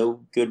for no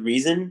good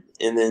reason.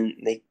 And then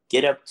they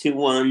get up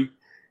 2-1.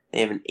 They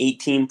have an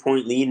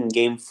 18-point lead in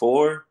game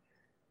 4.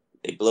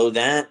 They blow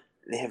that.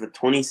 They have a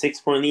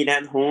 26-point lead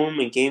at home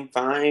in game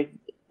 5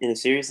 in a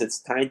series that's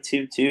tied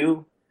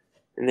 2-2.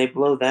 And they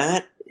blow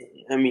that.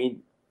 I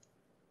mean,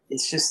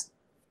 it's just,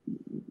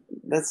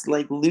 that's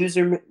like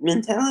loser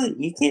mentality.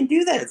 You can't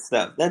do that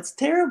stuff. That's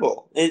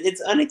terrible. It's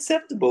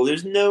unacceptable.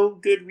 There's no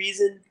good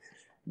reason.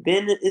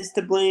 Ben is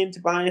to blame,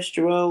 Tobias,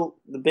 Joel,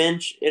 the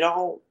bench,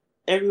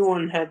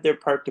 everyone had their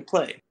part to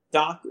play.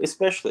 Doc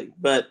especially,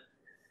 but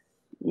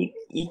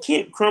you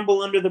can't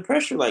crumble under the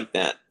pressure like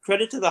that.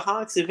 Credit to the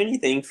Hawks, if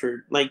anything,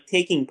 for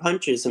taking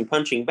punches and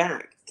punching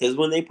back. Because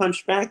when they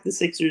punched back, the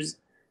Sixers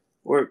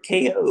were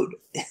KO'd.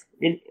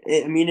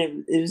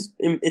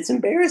 It's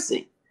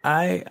embarrassing.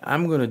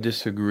 I'm going to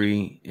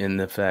disagree in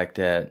the fact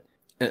that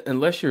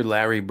unless you're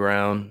Larry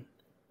Brown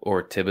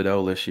or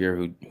Thibodeau this year,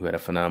 who had a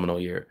phenomenal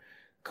year,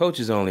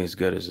 coach is only as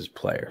good as his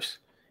players.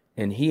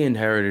 And he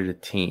inherited a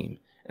team.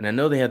 And I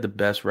know they had the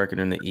best record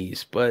in the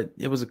East, but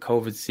it was a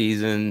COVID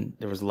season.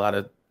 There was a lot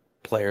of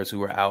players who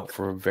were out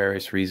for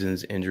various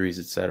reasons, injuries,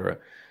 etc.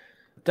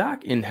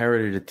 Doc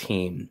inherited a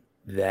team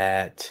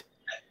that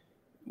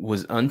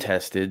was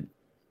untested.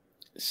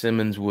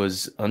 Simmons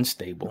was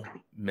unstable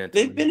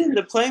mentally. They've been in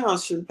the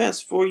playoffs for the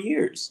past 4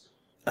 years.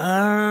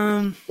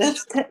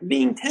 That's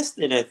being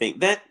tested, I think.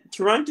 That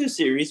Toronto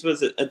series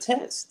was a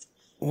test.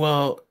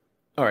 Well,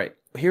 all right.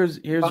 Here's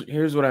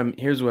what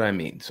I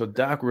mean. So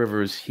Doc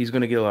Rivers, he's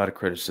going to get a lot of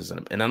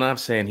criticism, and I'm not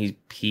saying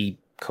he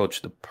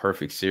coached the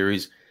perfect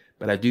series,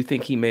 but I do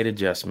think he made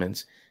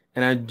adjustments,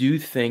 And I do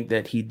think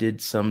that he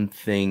did some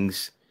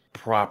things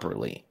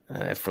properly,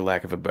 for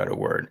lack of a better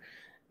word.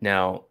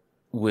 Now,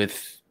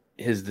 with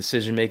his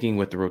decision making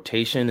with the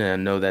rotation, and I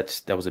know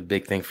that was a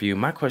big thing for you.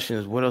 My question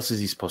is, what else is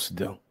he supposed to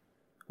do?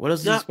 What else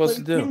is he Not supposed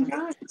to play 10 do?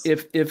 guys.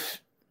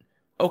 If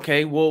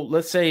okay, well,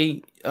 let's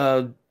say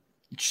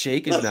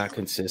Shake is not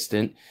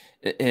consistent,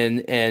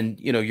 and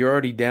you're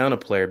already down a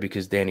player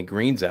because Danny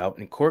Green's out,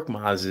 and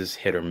Korkmaz is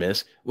hit or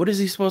miss. What is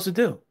he supposed to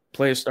do?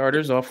 Play his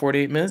starters all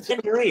 48 minutes?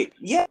 Great.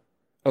 Yeah.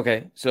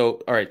 Okay,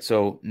 so all right,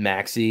 so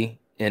Maxey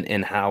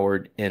and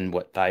Howard and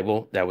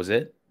Thibault, that was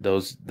it.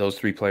 Those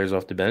three players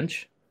off the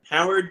bench.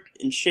 Howard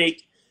and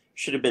Shake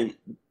should have been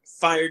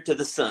fired to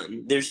the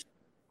sun.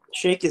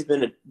 Shake has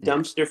been a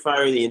dumpster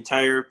fire the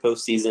entire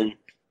postseason.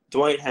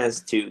 Dwight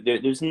has too.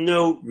 There's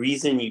no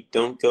reason you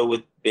don't go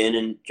with Ben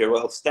and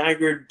Joel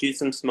staggered, do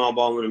some small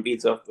ball when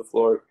Embiid's off the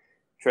floor,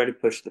 try to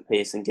push the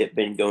pace and get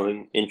Ben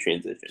going in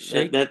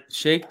transition.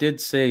 Shake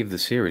did save the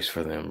series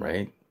for them,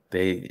 right?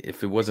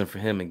 If it wasn't for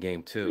him in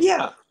game 2.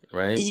 Yeah.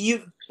 Right?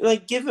 You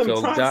give him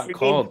props for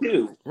game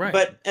 2. Right.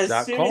 But as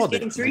Doc soon as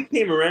game 3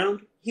 came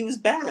around, he was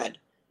bad.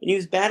 And he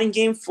was bad in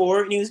game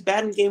 4, and he was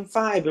bad in game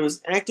 5, and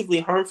was actively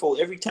harmful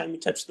every time he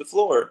touched the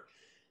floor.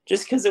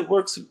 Just because it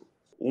works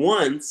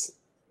once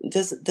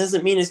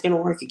doesn't mean it's going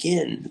to work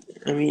again.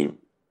 I mean,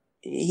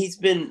 he's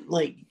been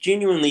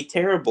genuinely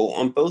terrible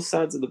on both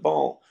sides of the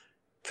ball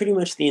pretty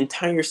much the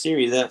entire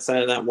series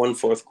outside of that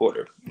 1/4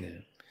 quarter. Yeah.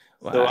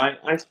 Well, So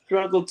I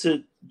struggle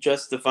to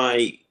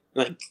justify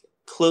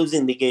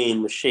closing the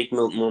game with Shake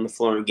Milton on the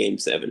floor in game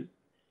 7.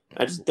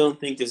 I just don't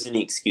think there's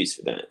any excuse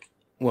for that.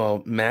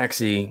 Well,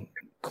 Maxey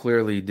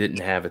clearly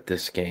didn't have it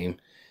this game,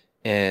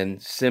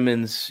 and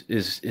Simmons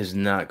is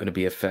not going to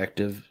be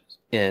effective,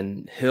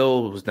 and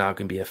Hill was not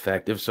going to be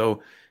effective.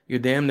 So you're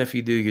damned if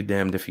you do, you're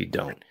damned if you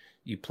don't.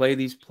 You play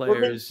these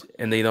players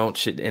and they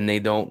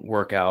don't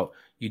work out.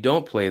 You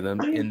don't play them,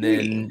 and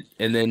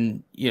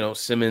then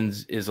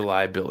Simmons is a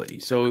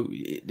liability. So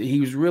he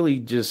was really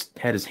just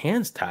had his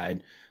hands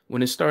tied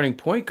when his starting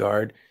point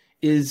guard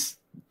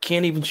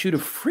can't even shoot a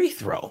free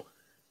throw.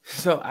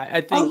 So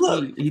I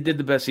think he did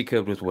the best he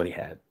could with what he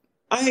had.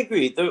 I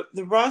agree.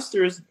 The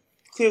roster is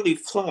clearly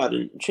flawed,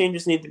 and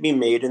changes need to be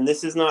made. And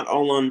this is not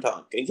all on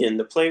Doc. Again,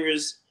 the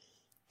players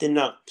did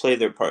not play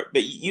their part,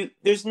 but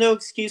there's no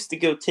excuse to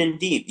go 10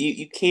 deep.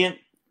 You can't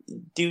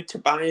do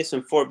Tobias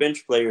and 4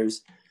 bench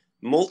players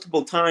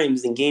multiple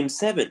times in game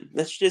 7.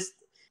 That's just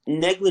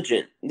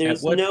negligent.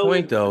 There's no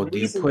point, though,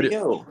 reason to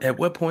go. At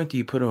what point do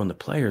you put it on the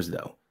players,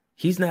 though?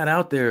 He's not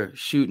out there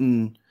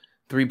shooting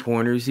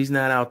 3-pointers. He's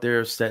not out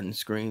there setting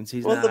screens.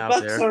 The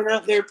Bucks aren't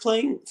out there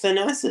playing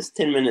Thanasis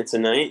 10 minutes a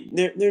night.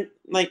 They're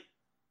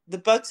the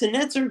Bucks and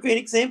Nets are a great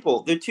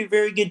example. They're 2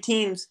 very good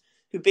teams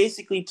who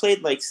basically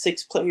played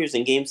 6 players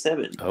in game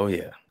 7. Oh,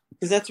 yeah.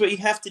 Because that's what you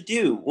have to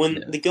do.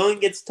 When the going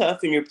gets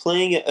tough and you're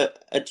playing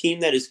a team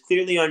that is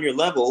clearly on your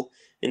level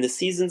and the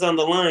season's on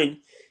the line,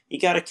 you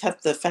got to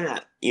cut the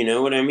fat. You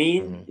know what I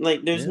mean?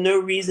 Mm-hmm. There's no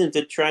reason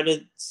to try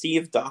to see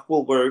if Doc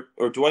will work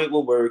or Dwight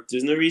will work.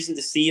 There's no reason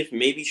to see if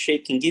maybe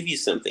Shake can give you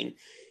something.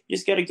 You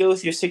just got to go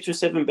with your 6 or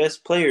 7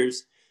 best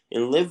players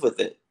and live with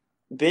it.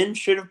 Ben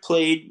should have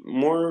played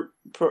more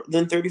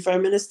than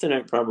 35 minutes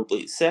tonight,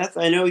 probably. Seth,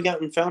 I know he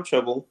got in foul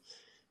trouble.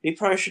 He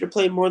probably should have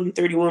played more than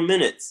 31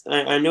 minutes.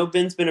 I know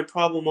Ben's been a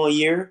problem all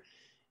year,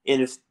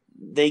 and if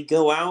they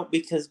go out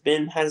because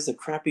Ben has a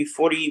crappy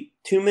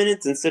 42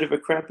 minutes instead of a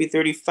crappy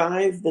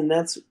 35, then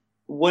that's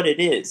what it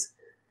is.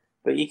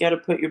 But you got to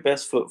put your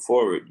best foot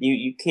forward.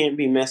 You can't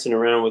be messing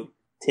around with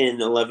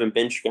 10, 11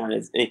 bench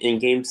guys in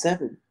game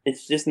 7.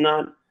 It's just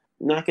not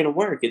going to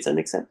work. It's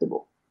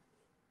unacceptable.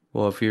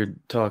 Well, if you're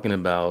talking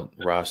about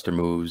roster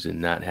moves and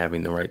not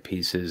having the right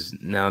pieces,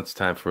 now it's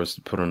time for us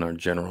to put on our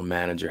general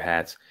manager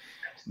hats.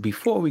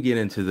 Before we get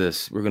into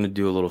this, we're going to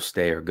do a little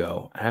stay or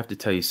go. I have to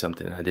tell you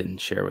something I didn't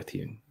share with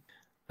you.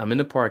 I'm in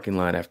the parking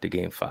lot after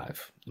game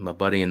 5. My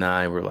buddy and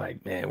I were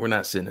like, man, we're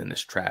not sitting in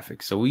this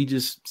traffic. So we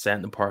just sat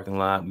in the parking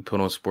lot. We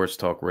put on sports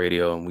talk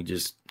radio and we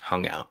just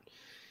hung out.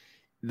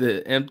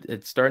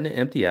 It's starting to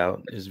empty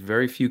out. There's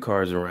very few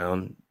cars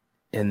around.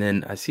 And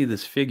then I see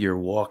this figure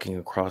walking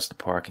across the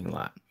parking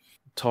lot.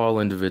 Tall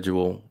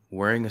individual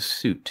wearing a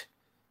suit.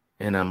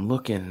 And I'm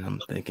looking and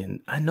I'm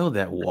thinking, I know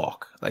that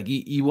walk. Like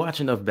you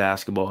watch enough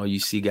basketball, you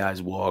see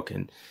guys walk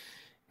and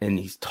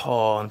he's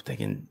tall. I'm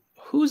thinking,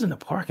 who's in the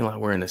parking lot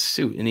wearing a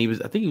suit? And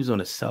I think he was on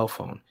his cell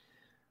phone.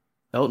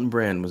 Elton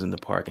Brand was in the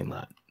parking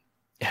lot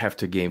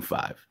after game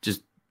 5,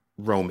 just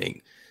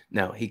roaming.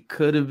 Now, he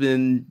could have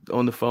been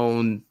on the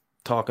phone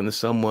talking to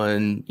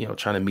someone,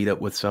 trying to meet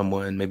up with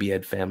someone. Maybe he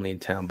had family in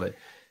town, but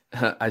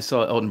I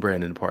saw Elton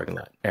Brand in the parking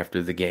lot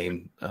after the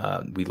game.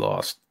 We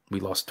lost a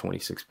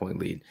 26-point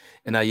lead.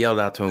 And I yelled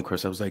out to him,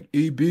 Chris. I was like,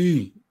 EB.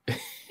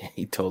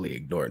 He totally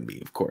ignored me,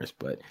 of course.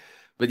 But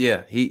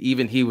yeah, he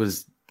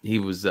was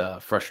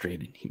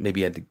frustrated. He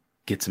maybe had to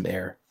get some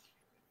air.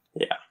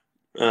 Yeah.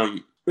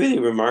 Really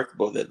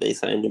remarkable that they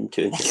signed him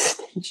to an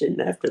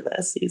extension after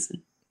last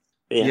season.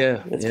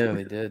 Yeah,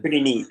 they did. Pretty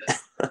neat.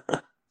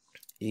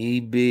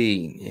 EB,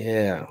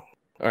 yeah.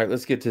 All right,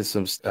 let's get to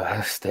some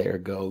stay or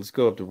go. Let's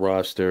go up the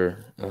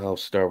roster. I'll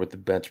start with the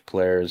bench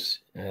players.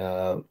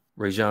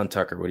 Rajon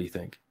Tucker, what do you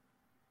think?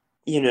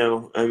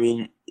 I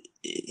mean,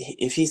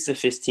 if he's the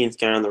 15th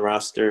guy on the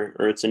roster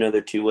or it's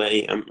another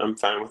two-way, I'm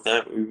fine with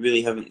that. We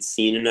really haven't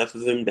seen enough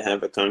of him to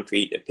have a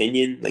concrete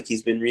opinion. Like,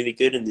 he's been really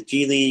good in the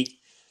G League,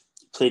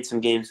 played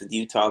some games with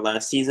Utah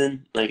last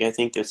season. Like, I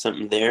think there's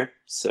something there.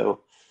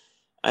 So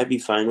I'd be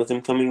fine with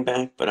him coming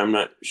back, but I'm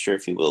not sure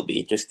if he will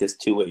be, just because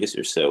two-ways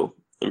are so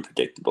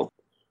unpredictable.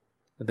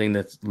 I think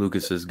that's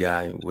Lucas's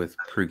guy with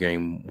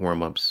pregame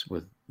warm-ups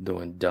with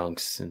doing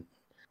dunks, and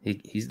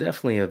he's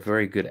definitely a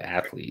very good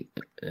athlete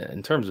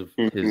in terms of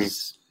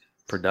his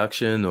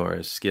production or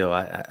his skill.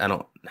 I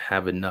don't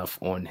have enough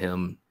on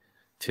him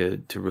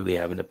to really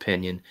have an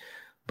opinion.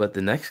 But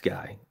the next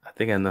guy, I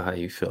think I know how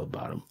you feel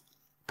about him.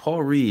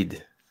 Paul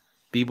Reed,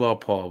 B-Ball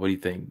Paul, what do you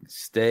think?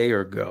 Stay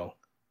or go?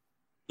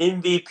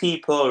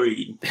 MVP Paul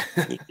Reed.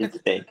 He should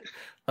stay.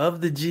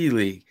 Of the G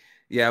League.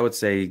 Yeah, I would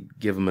say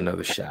give him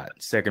another shot.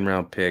 Second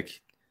round pick.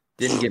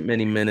 Didn't get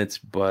many minutes,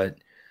 but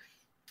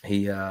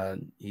he's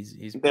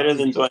better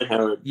than Dwight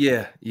Howard.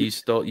 Yeah, you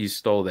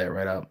stole that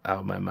right out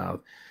of my mouth.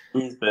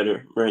 He's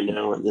better right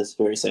now at this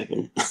very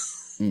second.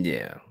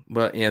 Yeah,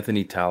 but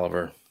Anthony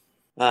Tolliver.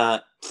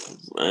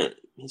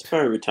 He's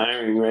probably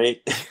retiring, right?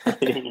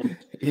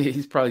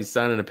 He's probably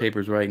signing the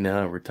papers right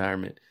now of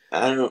retirement.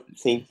 I don't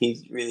think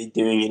he's really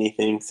doing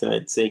anything, so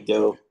I'd say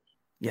go.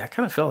 Yeah, I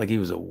kind of felt like he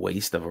was a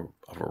waste of a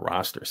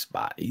roster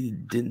spot. He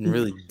didn't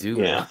really do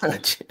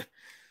much.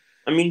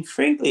 I mean,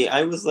 frankly,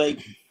 I was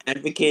like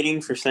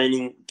advocating for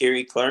signing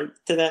Gary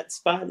Clark to that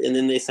spot, and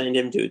then they signed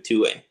him to a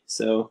two-way.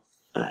 So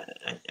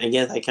I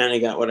guess I kind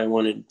of got what I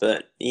wanted,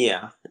 but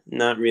yeah,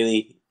 not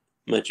really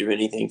much of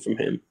anything from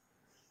him.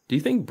 Do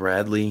you think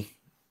Bradley,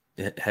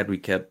 had we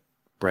kept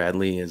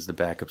Bradley as the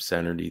backup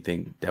center, do you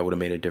think that would have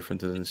made a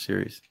difference in the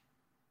series?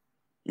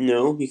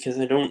 No, because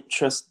I don't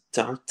trust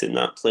Doc to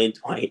not play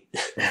Dwight.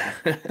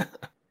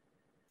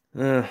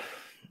 All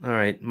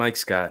right, Mike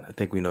Scott. I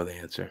think we know the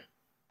answer.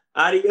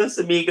 Adios,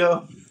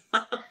 amigo.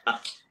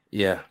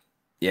 Yeah.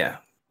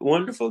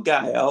 Wonderful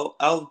guy.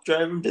 I'll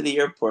drive him to the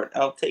airport.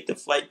 I'll take a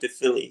flight to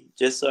Philly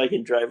just so I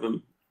can drive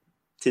him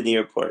to the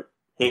airport.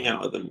 Hang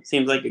out with him.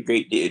 Seems like a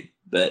great dude,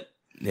 but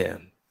yeah.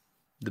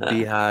 The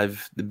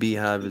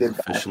beehive is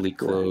officially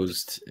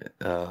closed.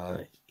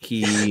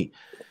 He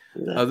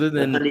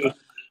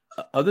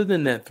other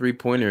than that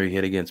 3-pointer he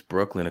hit against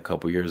Brooklyn a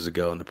couple years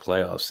ago in the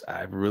playoffs,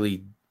 I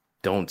really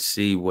don't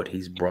see what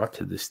he's brought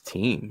to this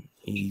team.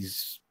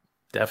 He's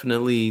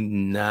definitely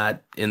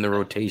not in the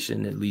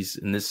rotation, at least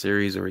in this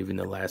series or even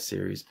the last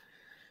series.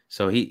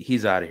 So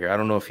he's out of here. I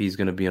don't know if he's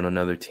going to be on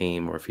another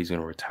team or if he's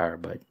going to retire,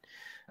 but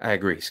I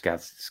agree.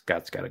 Scott's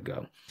got to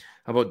go.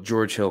 How about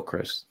George Hill,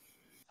 Chris?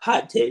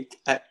 Hot take.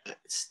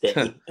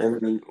 Stay. I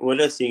mean,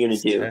 what else are you going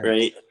to do,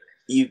 right?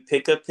 You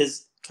pick up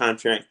his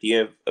contract. You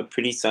have a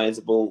pretty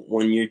sizable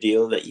 1-year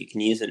deal that you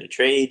can use in a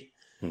trade.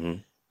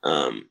 Mm-hmm.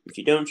 If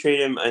you don't trade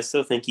him, I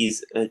still think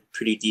he's a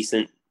pretty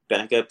decent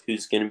backup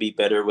who's going to be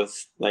better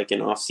with like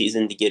an off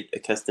season to get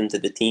accustomed to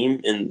the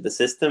team and the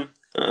system.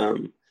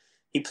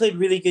 He played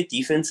really good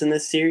defense in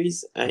this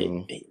series.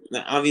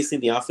 Obviously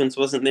the offense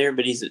wasn't there,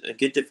 but he's a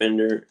good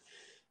defender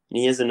and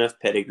he has enough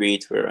pedigree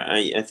to where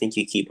I think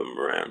you keep him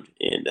around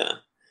and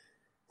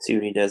see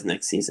what he does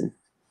next season.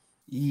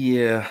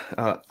 Yeah,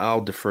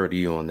 I'll defer to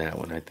you on that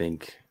one. I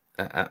think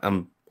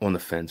I'm on the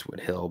fence with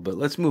Hill, but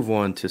let's move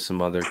on to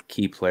some other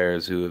key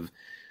players who have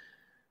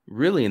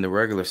really in the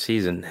regular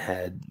season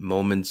had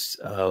moments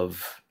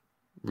of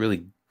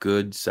really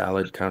good,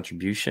 solid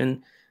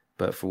contribution,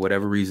 but for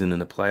whatever reason in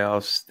the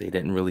playoffs, they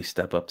didn't really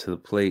step up to the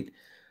plate.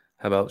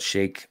 How about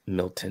Shake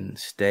Milton?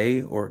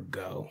 Stay or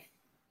go?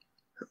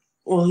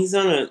 Well, he's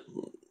on a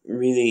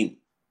really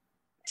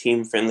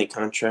team-friendly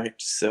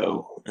contract,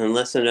 so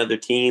unless another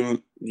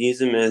team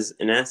views him as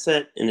an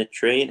asset in a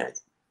trade, I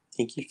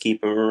think you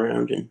keep him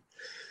around and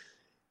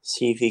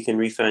see if he can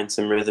refine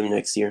some rhythm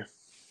next year.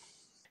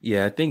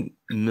 Yeah, I think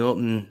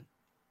Milton,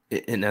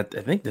 and I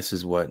think this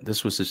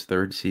was his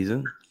third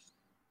season.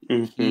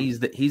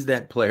 Mm-hmm. He's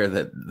that player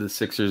that the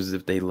Sixers,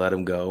 if they let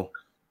him go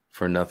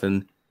for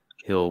nothing,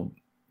 he'll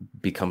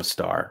become a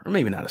star, or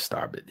maybe not a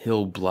star, but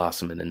he'll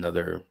blossom on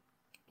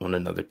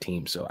another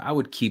team. So I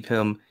would keep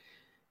him,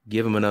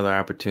 give him another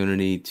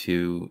opportunity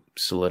to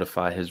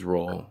solidify his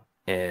role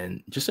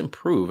and just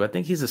improve. I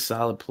think he's a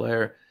solid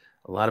player.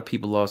 A lot of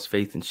people lost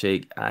faith in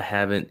Shake. I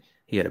haven't.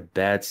 He had a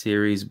bad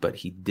series, but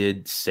he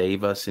did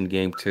save us in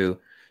game 2.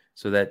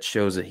 So that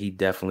shows that he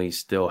definitely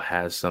still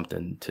has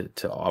something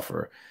to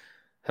offer.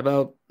 How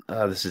about,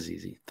 this is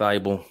easy,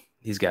 Thibault.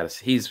 He's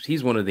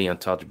one of the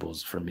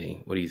untouchables for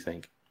me. What do you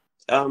think?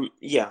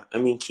 Yeah, I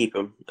mean, keep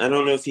him. I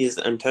don't know if he's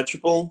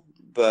untouchable,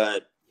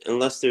 but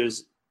unless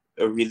there's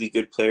a really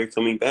good player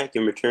coming back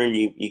in return,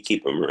 you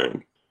keep him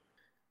around.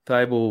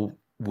 Thibault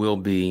will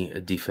be a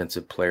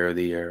defensive player of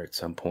the year at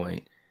some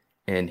point,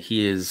 and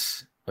he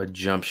is a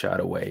jump shot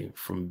away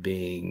from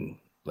being,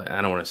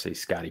 I don't want to say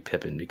Scottie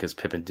Pippen because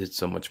Pippen did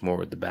so much more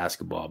with the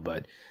basketball,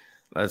 but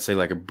let's say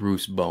like a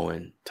Bruce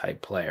Bowen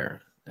type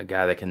player. a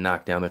guy that can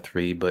knock down the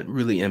three, but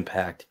really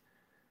impact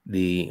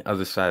the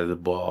other side of the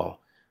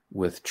ball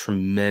with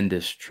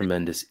tremendous,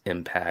 tremendous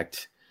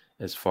impact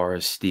as far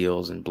as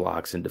steals and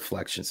blocks and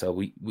deflection.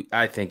 So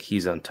I think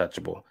he's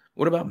untouchable.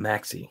 What about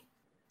Maxey?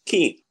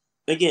 Key,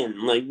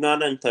 again, like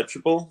not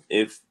untouchable.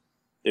 If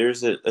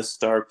there's a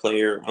star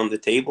player on the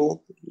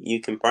table,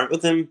 you can part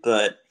with him,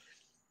 but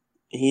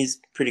he's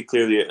pretty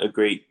clearly a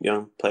great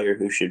young player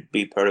who should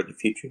be part of the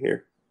future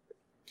here.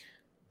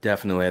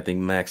 Definitely, I think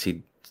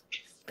Maxey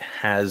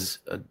has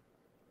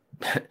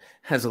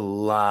a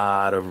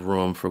lot of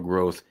room for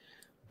growth,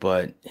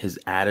 but his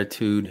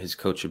attitude, his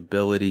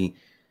coachability,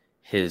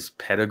 his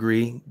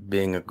pedigree,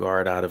 being a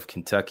guard out of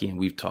Kentucky, and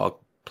we've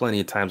talked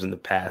plenty of times in the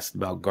past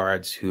about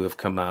guards who have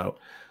come out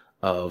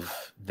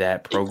of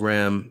that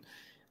program.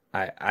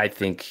 I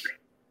think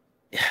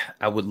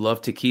I would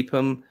love to keep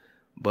him,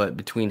 but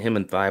between him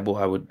and Thibault,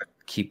 I would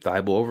keep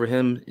Thibault over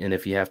him. And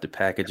if you have to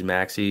package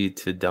Maxey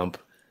to dump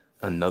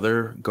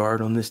another guard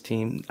on this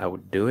team, I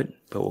would do it,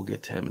 but we'll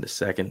get to him in a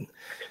second.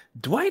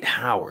 Dwight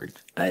Howard,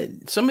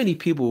 so many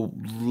people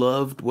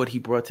loved what he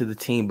brought to the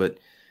team, but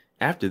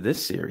after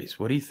this series,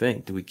 what do you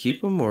think? Do we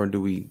keep him or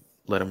do we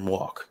let him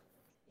walk?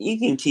 You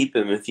can keep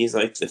him if he's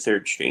like the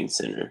third string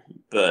center,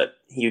 but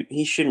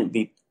he shouldn't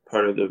be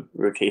part of the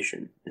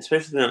rotation,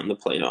 especially not in the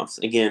playoffs.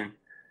 Again,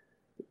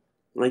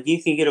 like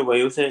you can get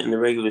away with it in the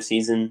regular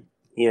season.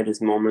 He had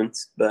his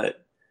moments,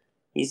 but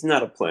he's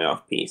not a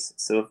playoff piece.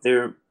 So if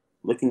they're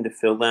looking to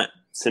fill that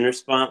center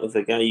spot with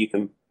a guy you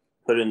can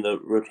put in the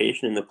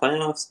rotation in the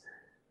playoffs,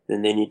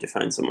 then they need to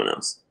find someone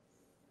else.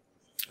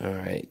 All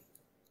right.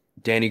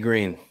 Danny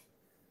Green,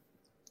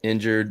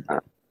 injured,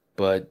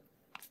 but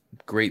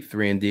great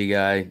 3-and-D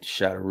guy,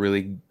 shot a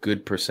really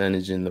good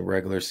percentage in the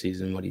regular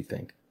season. What do you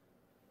think?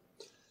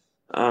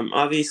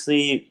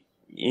 Obviously,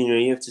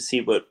 you have to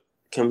see what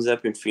comes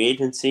up in free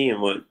agency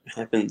and what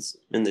happens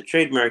in the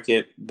trade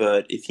market,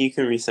 but if you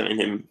can re-sign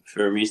him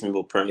for a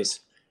reasonable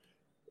price,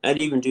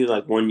 I'd even do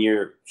like 1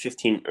 year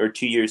 15 or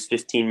 2 years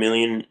 15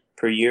 million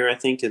per year, I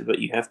think is what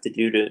you have to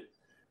do to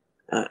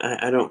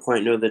I don't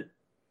quite know the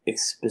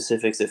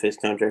specifics of his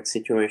contract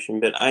situation,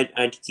 but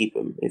I'd keep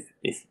him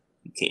if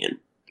you can.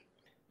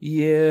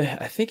 Yeah,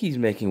 I think he's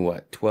making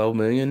what, 12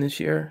 million this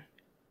year?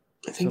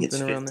 I think it's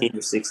 15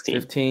 or 16.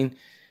 15.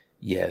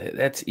 Yeah,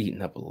 that's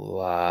eating up a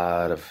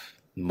lot of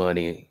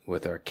money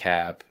with our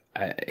cap.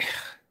 I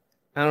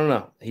don't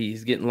know.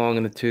 He's getting long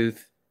in the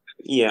tooth.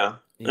 Yeah.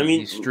 I mean,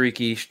 he's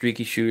streaky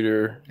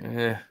shooter.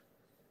 I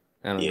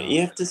don't know.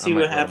 You have to see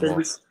what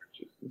happens,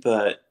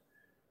 but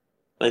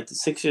like the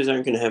Sixers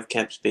aren't going to have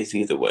cap space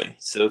either way.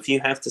 So if you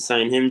have to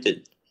sign him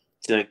to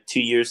like 2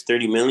 years,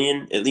 30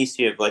 million, at least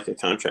you have like a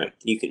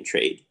contract you can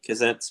trade, because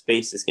that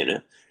space is going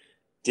to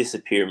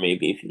disappear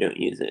maybe if you don't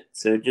use it.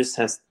 So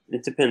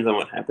it depends on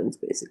what happens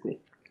basically.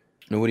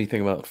 Now, what do you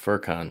think about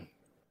Furkan?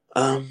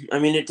 I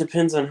mean, it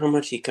depends on how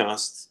much he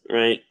costs,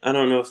 right? I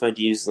don't know if I'd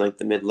use like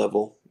the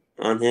mid-level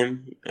on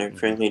him. I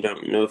frankly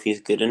don't know if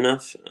he's good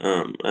enough.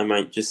 I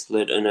might just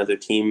let another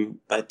team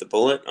bite the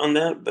bullet on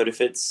that. But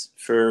if it's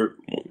for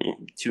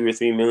 2 or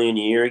 3 million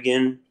a year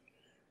again,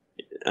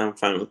 I'm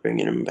fine with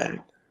bringing him back.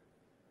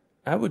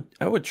 I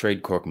would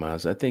trade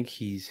Korkmaz. I think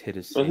he's hit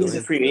his ceiling. Well, he's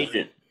a free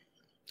agent.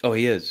 Oh,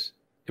 he is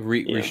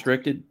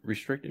restricted.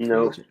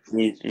 No,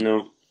 he's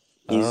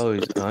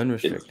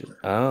unrestricted.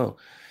 Oh,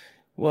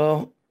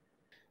 well.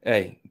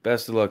 Hey,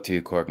 best of luck to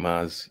you,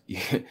 Korkmaz.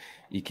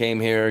 You came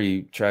here,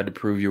 you tried to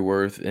prove your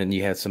worth, and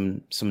you had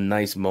some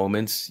nice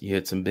moments. You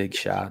hit some big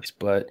shots,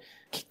 but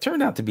he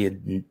turned out to be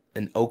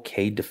an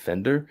okay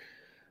defender,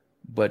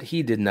 but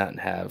he did not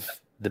have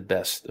the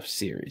best of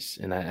series.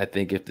 And I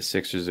think if the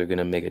Sixers are going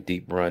to make a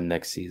deep run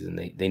next season,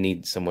 they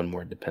need someone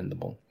more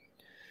dependable.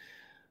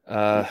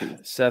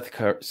 Seth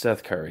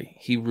Curry,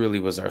 he really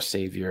was our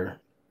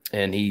savior.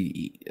 And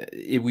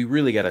we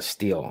really got a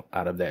steal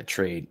out of that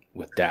trade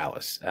with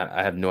Dallas.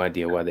 I have no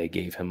idea why they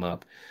gave him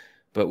up.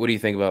 But what do you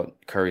think about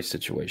Curry's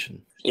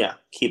situation? Yeah,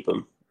 keep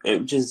him.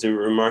 It's just a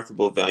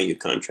remarkable value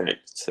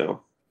contract,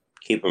 so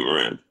keep him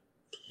around.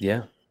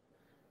 Yeah.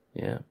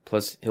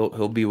 Plus,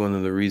 he'll be one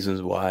of the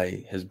reasons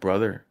why his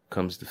brother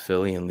comes to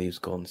Philly and leaves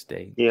Golden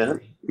State. Yeah.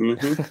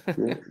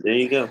 Mm-hmm. Yeah, there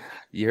you go.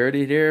 You heard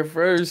it here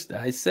first.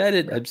 I said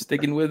it. I'm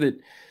sticking with it.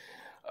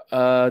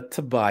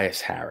 Tobias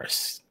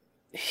Harris.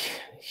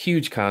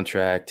 Huge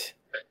contract,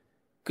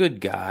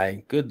 good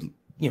guy, good,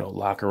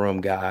 locker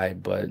room guy.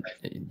 But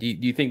do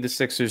you think the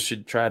Sixers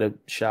should try to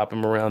shop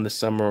him around this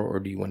summer, or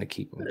do you want to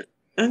keep him?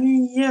 I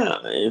mean, yeah,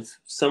 if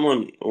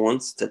someone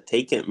wants to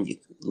take him, you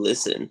can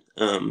listen.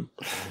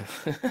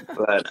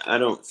 But I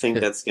don't think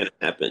that's going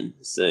to happen.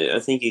 So I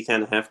think you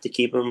kind of have to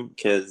keep him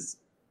because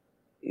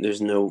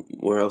there's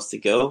nowhere else to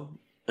go.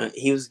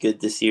 He was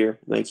good this year.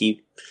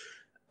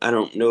 I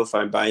don't know if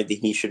I buy that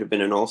he should have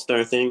been an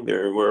all-star thing.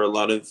 There were a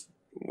lot of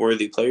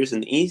worthy players in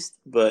the East,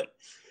 but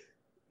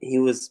he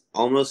was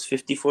almost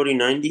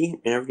 50-40-90,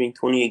 averaging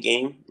 20 a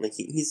game.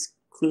 He's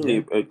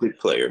clearly a good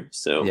player,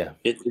 so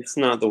it's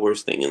not the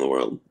worst thing in the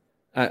world.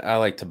 I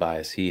like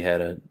Tobias. He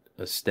had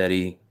a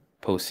steady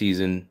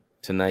postseason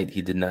Tonight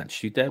he did not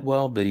shoot that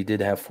well, but he did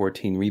have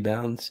 14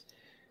 rebounds,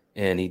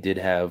 and he did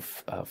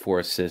have 4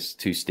 assists,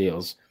 2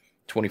 steals,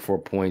 24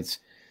 points.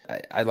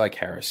 I like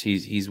Harris.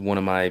 He's one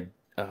of my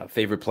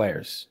favorite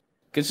players.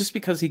 Just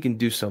because he can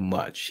do so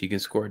much. He can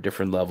score at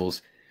different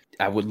levels.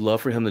 I would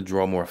love for him to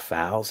draw more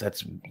fouls.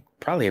 That's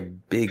probably a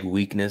big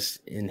weakness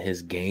in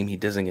his game. He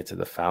doesn't get to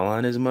the foul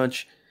line as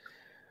much.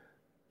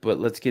 But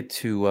let's get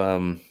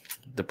to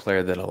the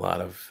player that a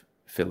lot of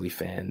Philly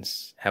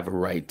fans have a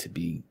right to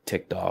be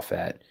ticked off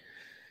at.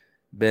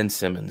 Ben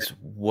Simmons.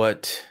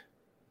 What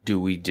do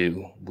we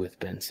do with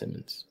Ben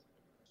Simmons?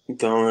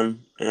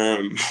 Gone.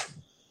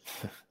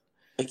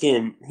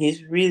 Again,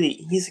 he's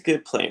a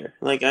good player.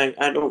 Like, I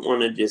don't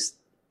want to just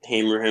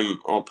hammer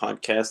him all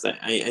podcast.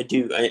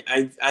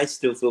 I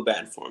still feel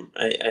bad for him.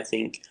 I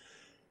think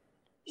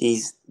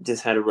he's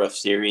just had a rough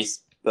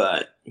series,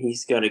 but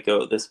he's got to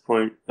go at this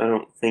point. I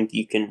don't think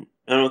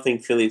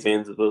Philly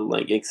fans will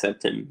like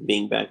accept him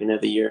being back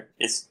another year.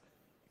 It's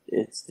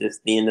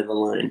just the end of the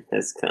line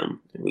has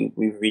come.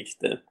 We've reached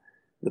the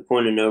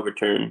point of no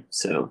return.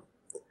 So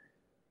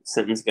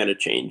something's got to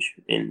change,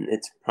 and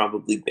it's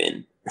probably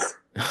been.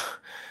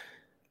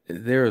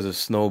 There is a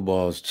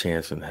snowball's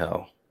chance in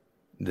hell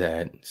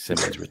that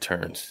Simmons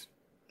returns.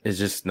 It's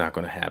just not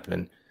going to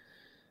happen.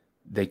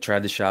 They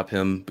tried to shop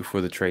him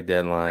before the trade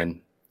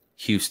deadline.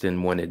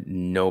 Houston wanted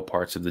no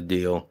parts of the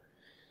deal.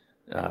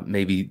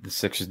 Maybe the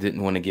Sixers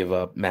didn't want to give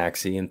up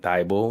Maxey and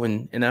Thibault,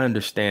 and I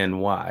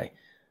understand why.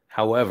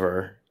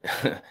 However,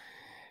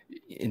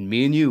 and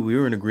me and you, we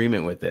were in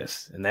agreement with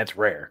this, and that's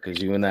rare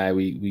because you and I,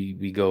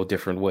 we go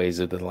different ways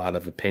with a lot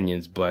of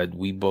opinions, but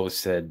we both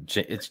said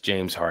it's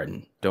James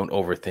Harden. Don't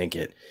overthink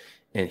it.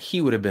 And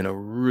he would have been a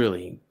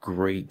really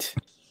great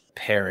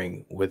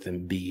pairing with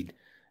Embiid.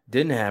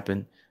 Didn't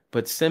happen.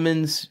 But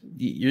Simmons,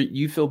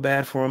 you feel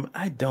bad for him?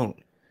 I don't.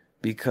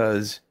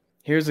 Because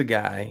here's a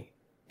guy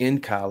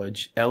in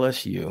college,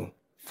 LSU,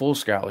 full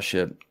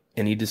scholarship,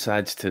 and he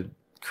decides to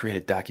create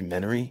a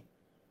documentary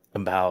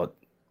about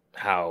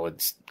how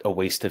it's a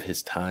waste of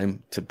his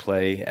time to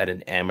play at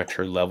an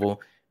amateur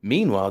level.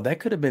 Meanwhile,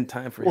 that could have been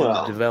time for him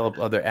to develop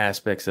other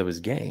aspects of his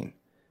game.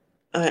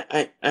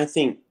 I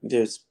think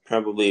there's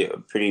probably a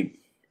pretty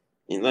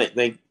like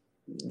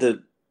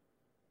the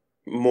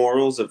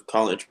morals of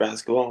college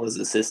basketball as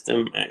a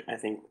system. I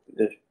think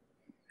there's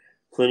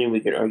plenty we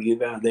could argue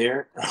about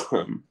there.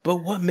 But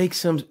what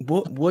makes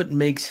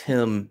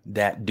him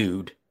that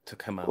dude to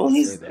come out? Well, and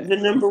he's say that? the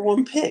number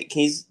one pick.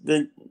 He's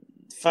the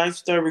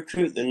 5-star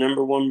recruit, the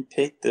number one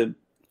pick, the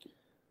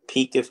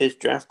peak of his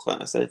draft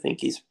class. I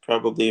think he's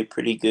probably a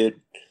pretty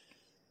good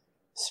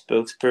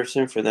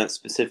spokesperson for that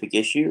specific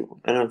issue.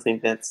 I don't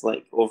think that's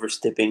like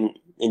overstepping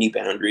any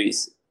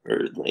boundaries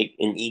or like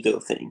an ego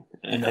thing.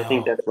 I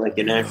think that's like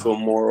an actual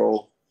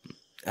moral.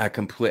 I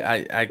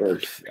completely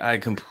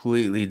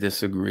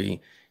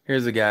disagree.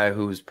 Here's a guy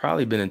who's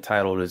probably been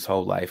entitled his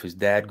whole life. His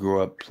dad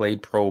grew up,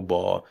 played pro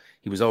ball.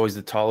 He was always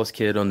the tallest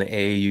kid on the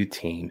AAU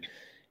team.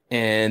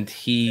 And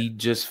he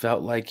just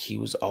felt like he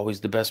was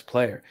always the best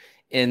player.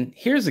 And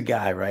here's a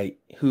guy, right,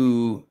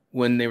 who,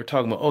 when they were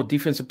talking about,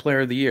 defensive player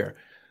of the year.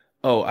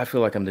 Oh, I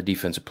feel like I'm the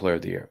defensive player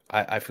of the year.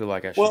 I feel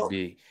like I should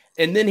be.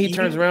 And then he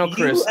turns around,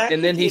 Chris,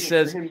 and then he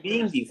says, for him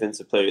being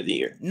defensive player of the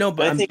year. No,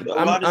 but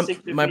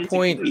my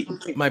point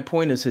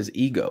agree. is his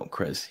ego,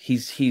 Chris.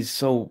 He's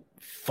so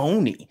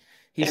phony.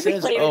 He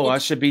says, I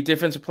should be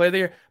defensive player of the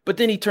year. But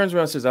then he turns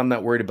around and says, I'm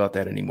not worried about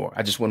that anymore.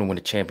 I just want to win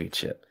a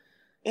championship.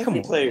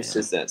 Every player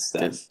says that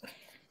stuff.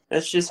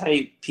 That's just how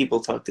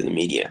people talk to the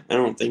media. I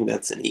don't think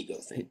that's an ego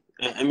thing.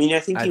 I mean, I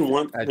think you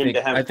want him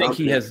to have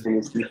confidence in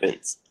his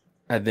defense.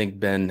 I think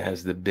Ben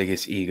has the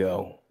biggest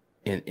ego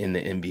in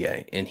the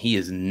NBA, and he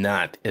is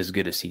not as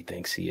good as he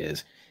thinks he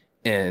is.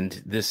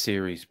 And this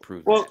series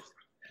proved that.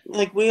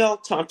 Like, we all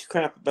talked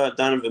crap about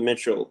Donovan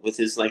Mitchell with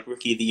his like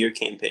Rookie of the Year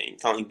campaign,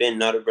 calling Ben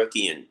not a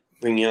rookie and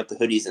bringing out the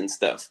hoodies and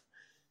stuff.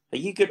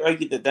 Like, you could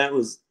argue that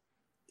was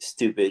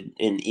stupid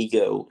and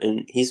ego,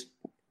 and he's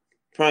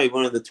probably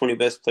one of the 20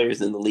 best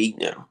players in the league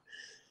now.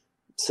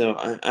 So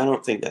I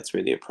don't think that's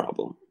really a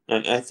problem.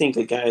 I think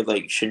a guy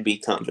like should be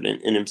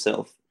confident in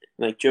himself.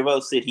 Like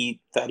Joel said, he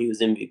thought he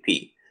was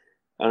MVP.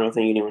 I don't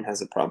think anyone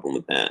has a problem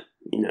with that,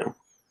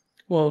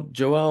 Well,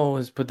 Joel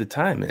has put the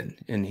time in,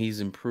 and he's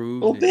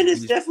improved. Well, Ben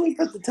has definitely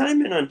put the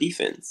time in on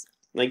defense.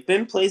 Like,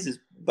 Ben plays his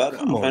butt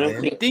off. I don't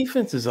think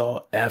defense is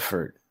all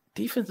effort.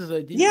 Defense is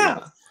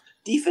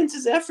defense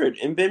is effort,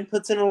 and Ben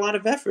puts in a lot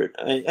of effort.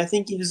 I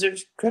think he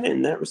deserves credit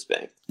in that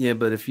respect. Yeah,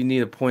 but if you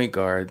need a point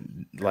guard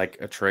like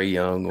a Trae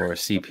Young or a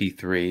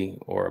CP3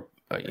 or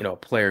a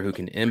player who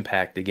can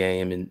impact the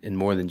game in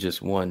more than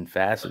just one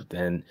facet,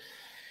 then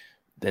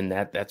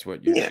that's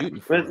what you're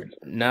shooting for.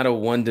 Not a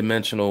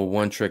one-dimensional,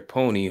 one-trick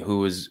pony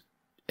who is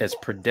as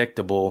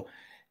predictable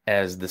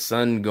as the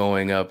sun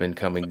going up and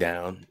coming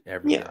down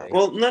every day.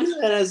 Well, none of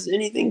that has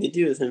anything to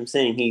do with him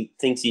saying he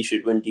thinks he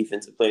should win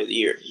Defensive Player of the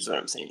Year, is what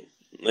I'm saying.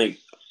 Like,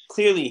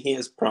 clearly he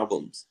has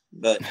problems,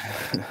 but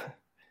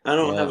I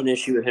don't have an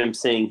issue with him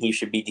saying he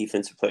should be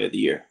Defensive Player of the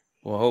Year.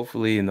 Well,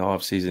 hopefully in the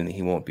offseason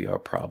he won't be our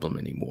problem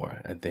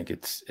anymore. I think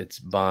it's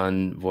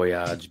bon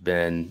voyage,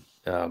 Ben.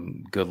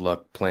 Good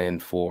luck playing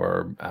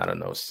for, I don't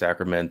know,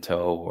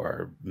 Sacramento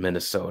or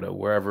Minnesota,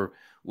 wherever,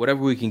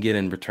 whatever we can get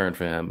in return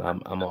for him.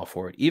 I'm all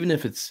for it. Even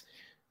if it's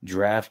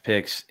draft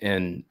picks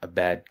and a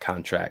bad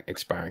contract,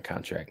 expiring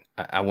contract.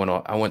 I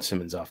want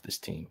Simmons off this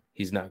team.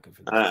 He's not good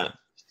for this team.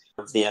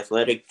 The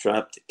Athletic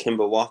dropped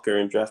Kemba Walker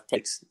in draft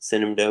picks,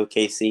 sent him to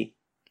OKC.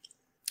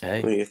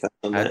 Hey, what are your thoughts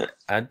on that?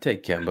 I'd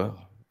take Kemba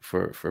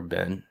for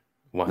Ben.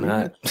 Why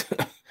not?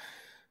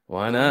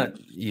 Why not?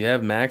 You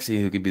have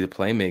Maxey who could be the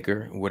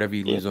playmaker. Whatever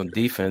you lose on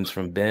defense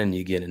from Ben,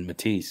 you get in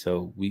Matisse.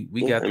 So we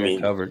got that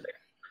covered.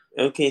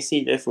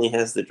 OKC definitely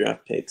has the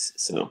draft picks.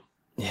 So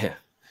yeah,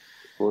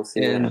 we'll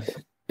see. And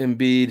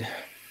Embiid,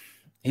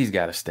 he's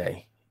got to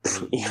stay.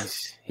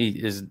 He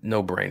is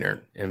no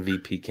brainer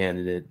MVP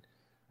candidate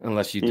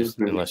unless you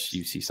unless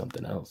you see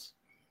something else.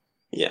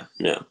 Yeah,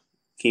 no,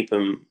 keep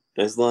him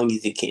as long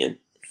as you can,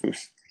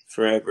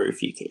 forever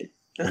if you can.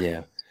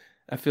 Yeah,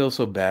 I feel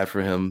so bad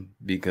for him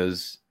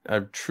because I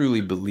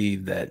truly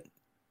believe that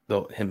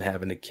him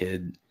having a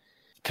kid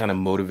kind of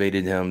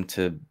motivated him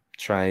to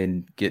try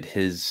and get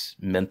his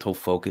mental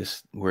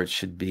focus where it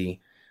should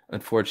be.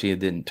 Unfortunately, it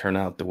didn't turn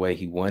out the way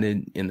he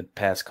wanted in the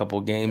past couple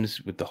of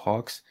games with the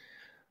Hawks.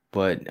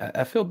 But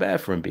I feel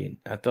bad for him.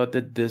 I thought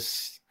that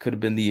this could have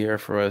been the year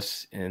for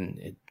us, and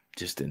it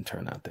just didn't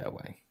turn out that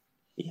way.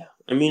 Yeah.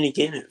 I mean,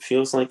 again, it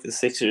feels like the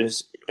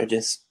Sixers are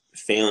just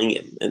failing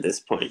him at this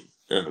point.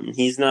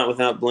 He's not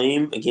without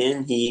blame.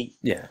 Again, he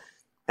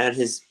had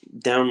his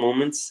down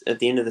moments at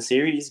the end of the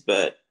series,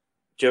 but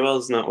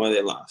Joel's not why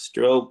they lost.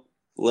 Joel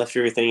left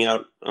everything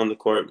out on the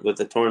court with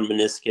a torn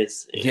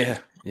meniscus.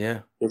 Yeah.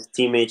 His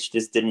teammates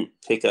just didn't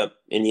pick up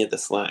any of the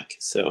slack.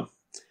 So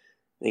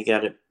they got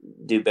to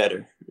do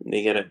better.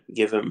 They got to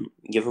give him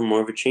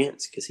more of a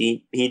chance because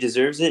he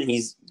deserves it.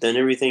 He's done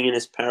everything in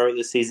his power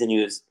this season.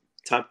 He was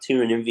top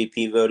 2 in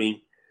MVP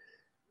voting.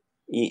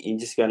 You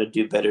just got to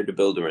do better to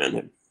build around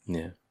him.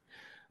 Yeah.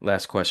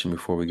 Last question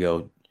before we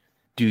go.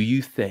 Do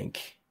you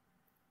think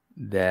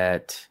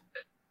that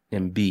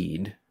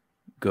Embiid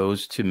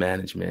goes to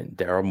management,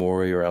 Daryl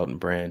Morey or Elton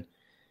Brand?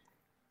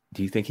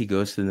 Do you think he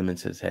goes to them and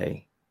says,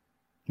 hey,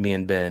 me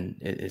and Ben,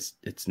 it's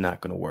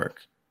not going to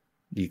work?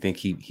 Do you think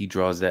he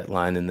draws that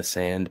line in the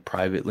sand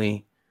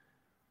privately?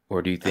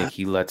 Or do you think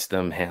he lets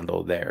them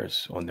handle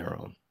theirs on their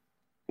own?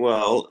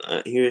 Well,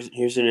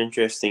 here's an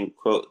interesting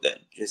quote that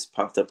just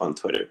popped up on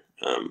Twitter.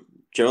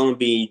 Joel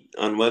Embiid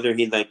on whether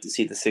he'd like to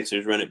see the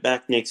Sixers run it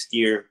back next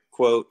year,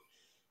 quote,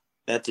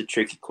 that's a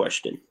tricky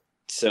question.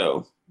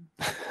 So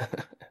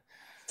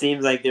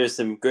seems like there's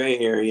some gray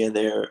area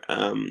there.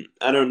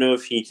 I don't know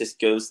if he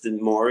just goes to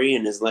Morey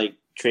and is like,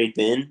 trade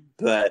Ben,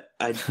 but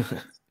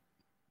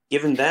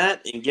given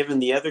that and given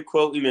the other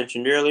quote we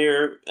mentioned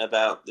earlier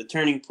about the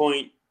turning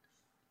point,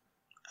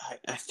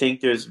 I think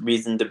there's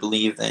reason to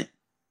believe that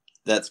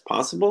that's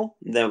possible,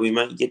 that we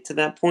might get to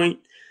that point.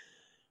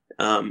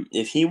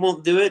 If he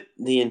won't do it,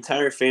 the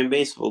entire fan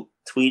base will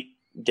tweet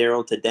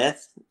Daryl to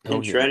death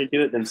and try to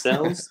do it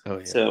themselves.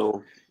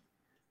 So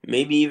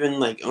maybe even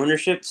like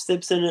ownership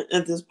steps in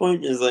at this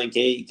point is like,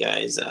 hey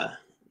guys,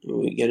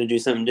 we got to do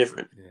something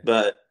different.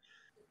 But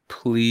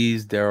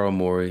please, Daryl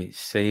Morey,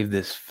 save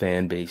this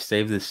fan base,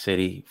 save this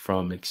city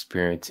from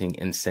experiencing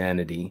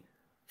insanity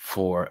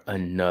for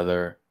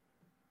another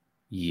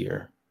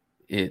year.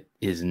 It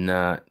is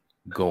not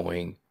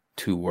going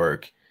to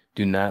work.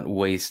 Do not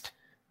waste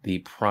the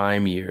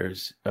prime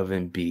years of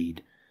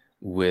Embiid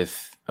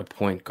with a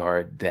point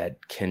guard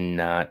that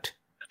cannot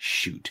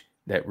shoot,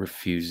 that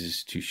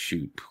refuses to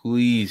shoot.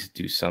 Please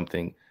do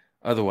something.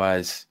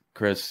 Otherwise,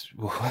 Chris,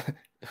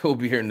 we'll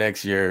be here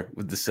next year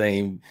with the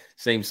same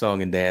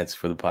song and dance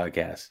for the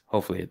podcast.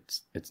 Hopefully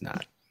it's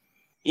not.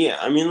 Yeah,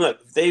 I mean, look,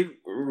 if they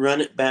run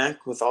it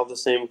back with all the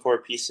same core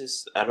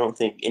pieces, I don't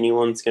think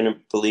anyone's going to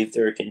believe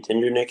they're a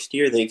contender next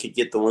year. They could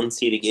get the 1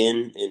 seed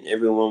again, and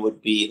everyone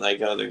would be like,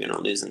 oh, they're going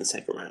to lose in the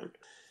second round.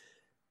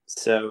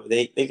 So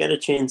they got to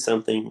change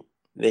something.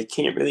 They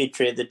can't really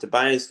trade the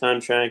Tobias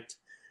contract.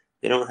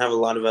 They don't have a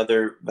lot of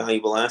other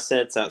valuable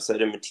assets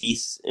outside of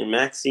Matisse and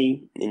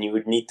Maxey, and you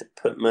would need to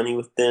put money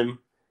with them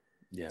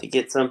to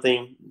get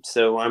something.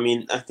 So, I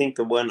mean, I think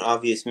the one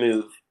obvious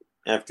move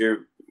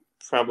after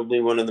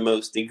probably one of the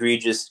most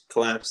egregious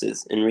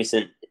collapses in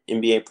recent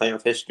NBA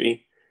playoff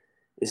history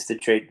is to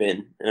trade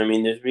Ben. I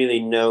mean, there's really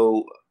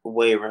no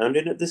way around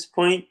it at this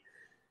point.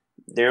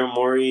 Daryl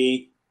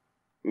Morey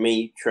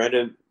may try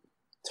to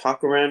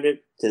talk around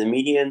it to the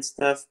media and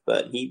stuff,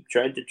 but he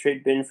tried to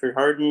trade Ben for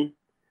Harden.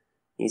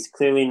 He's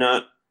clearly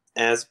not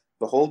as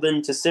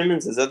beholden to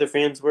Simmons as other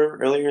fans were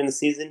earlier in the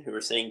season who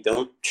were saying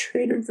don't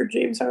trade him for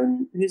James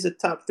Harden, who's a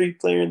top 3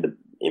 player in the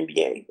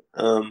NBA.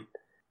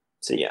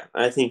 So yeah,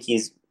 I think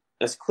he's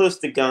as close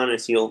to gone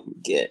as he'll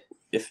get,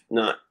 if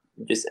not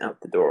just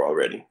out the door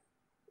already.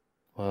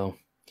 Well,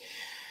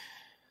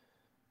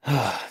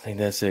 I think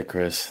that's it,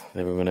 Chris.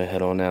 Then we're going to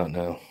head on out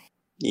now.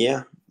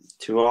 Yeah.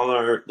 To all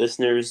our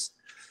listeners,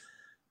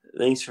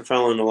 thanks for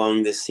following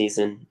along this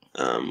season.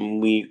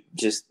 We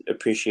just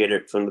appreciate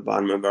it from the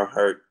bottom of our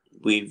heart.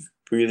 We've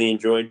really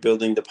enjoyed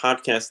building the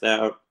podcast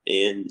out,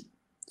 and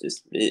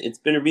it's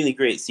been a really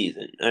great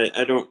season.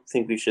 I don't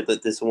think we should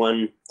let this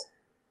one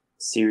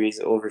series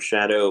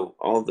overshadow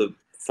all the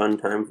fun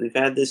times we've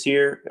had this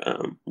year.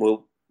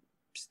 We'll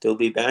still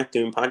be back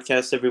doing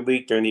podcasts every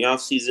week during the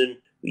off season.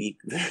 We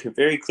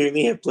very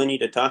clearly have plenty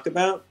to talk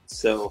about,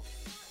 so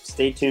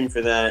stay tuned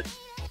for that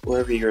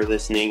wherever you're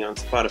listening, on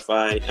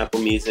Spotify,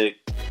 Apple Music,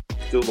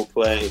 Google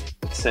Play,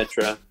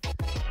 etc.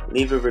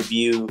 Leave a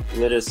review.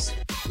 Let us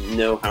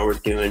know how we're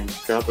doing.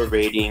 Drop a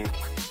rating.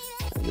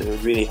 It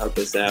would really help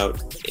us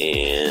out.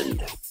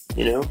 And,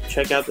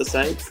 check out the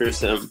site for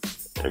some,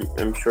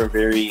 I'm sure,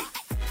 very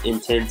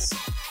intense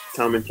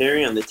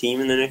commentary on the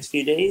team in the next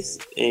few days.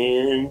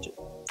 And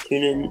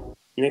tune in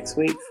next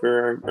week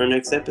for our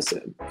next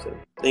episode. So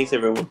thanks,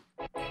 everyone.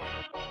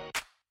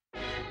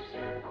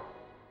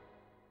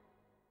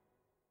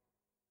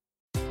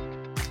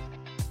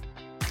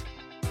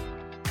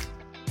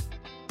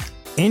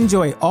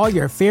 Enjoy all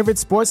your favorite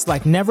sports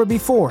like never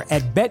before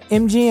at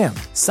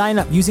BetMGM. Sign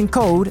up using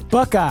code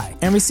Buckeye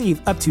and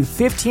receive up to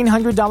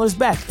 $1,500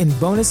 back in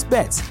bonus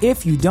bets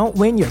if you don't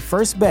win your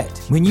first bet.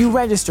 When you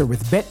register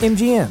with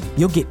BetMGM,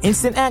 you'll get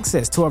instant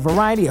access to a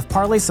variety of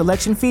parlay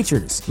selection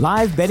features,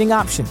 live betting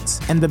options,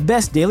 and the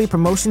best daily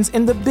promotions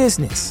in the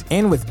business.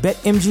 And with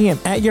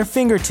BetMGM at your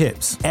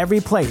fingertips,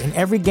 every play and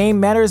every game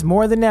matters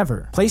more than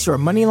ever. Place your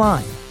money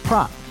line,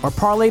 prop, or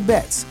parlay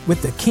bets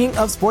with the king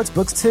of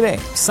sportsbooks today.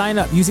 Sign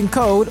up using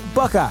code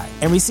Buckeye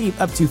and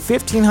receive up to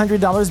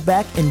 $1,500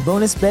 back in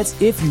bonus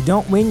bets if you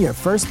don't win your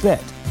first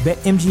bet.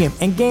 BetMGM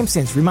and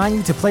GameSense remind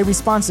you to play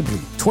responsibly.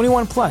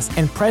 21 plus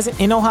and present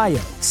in Ohio,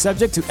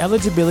 subject to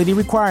eligibility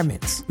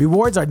requirements.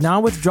 Rewards are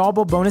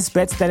non-withdrawable bonus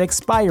bets that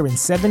expire in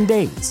 7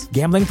 days.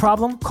 Gambling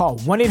problem? Call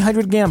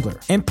 1-800-GAMBLER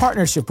in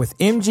partnership with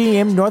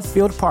MGM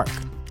Northfield Park.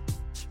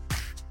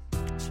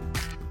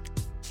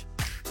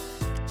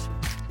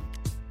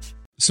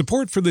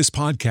 Support for this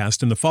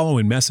podcast and the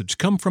following message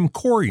come from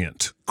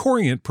Corient.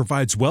 Corient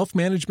provides wealth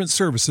management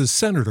services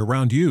centered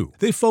around you.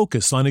 They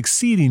focus on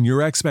exceeding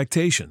your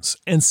expectations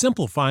and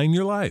simplifying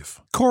your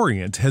life.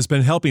 Corient has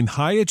been helping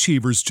high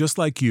achievers just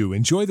like you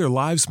enjoy their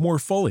lives more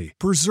fully,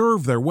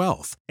 preserve their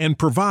wealth, and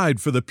provide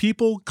for the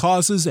people,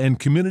 causes, and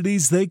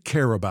communities they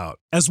care about.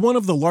 As one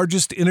of the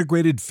largest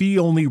integrated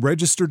fee-only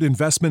registered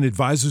investment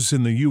advisors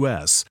in the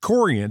U.S.,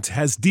 Corient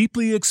has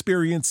deeply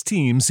experienced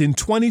teams in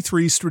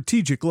 23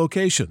 strategic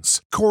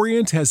locations.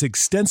 Corient has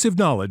extensive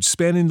knowledge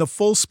spanning the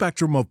full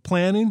spectrum of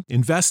planning,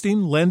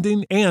 investing,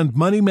 lending, and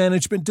money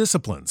management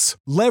disciplines.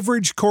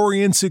 Leverage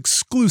Corient's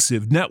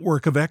exclusive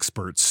network of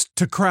experts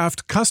to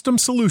craft custom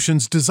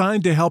solutions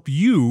designed to help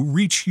you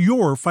reach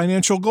your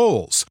financial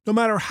goals, no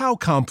matter how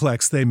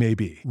complex they may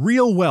be.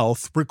 Real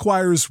wealth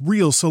requires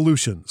real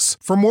solutions.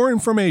 For more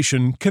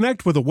information,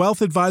 connect with a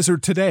wealth advisor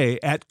today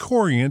at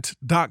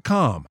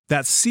Corient.com.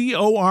 That's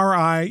Corient.com.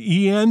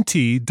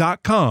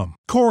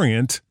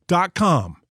 Corient.com.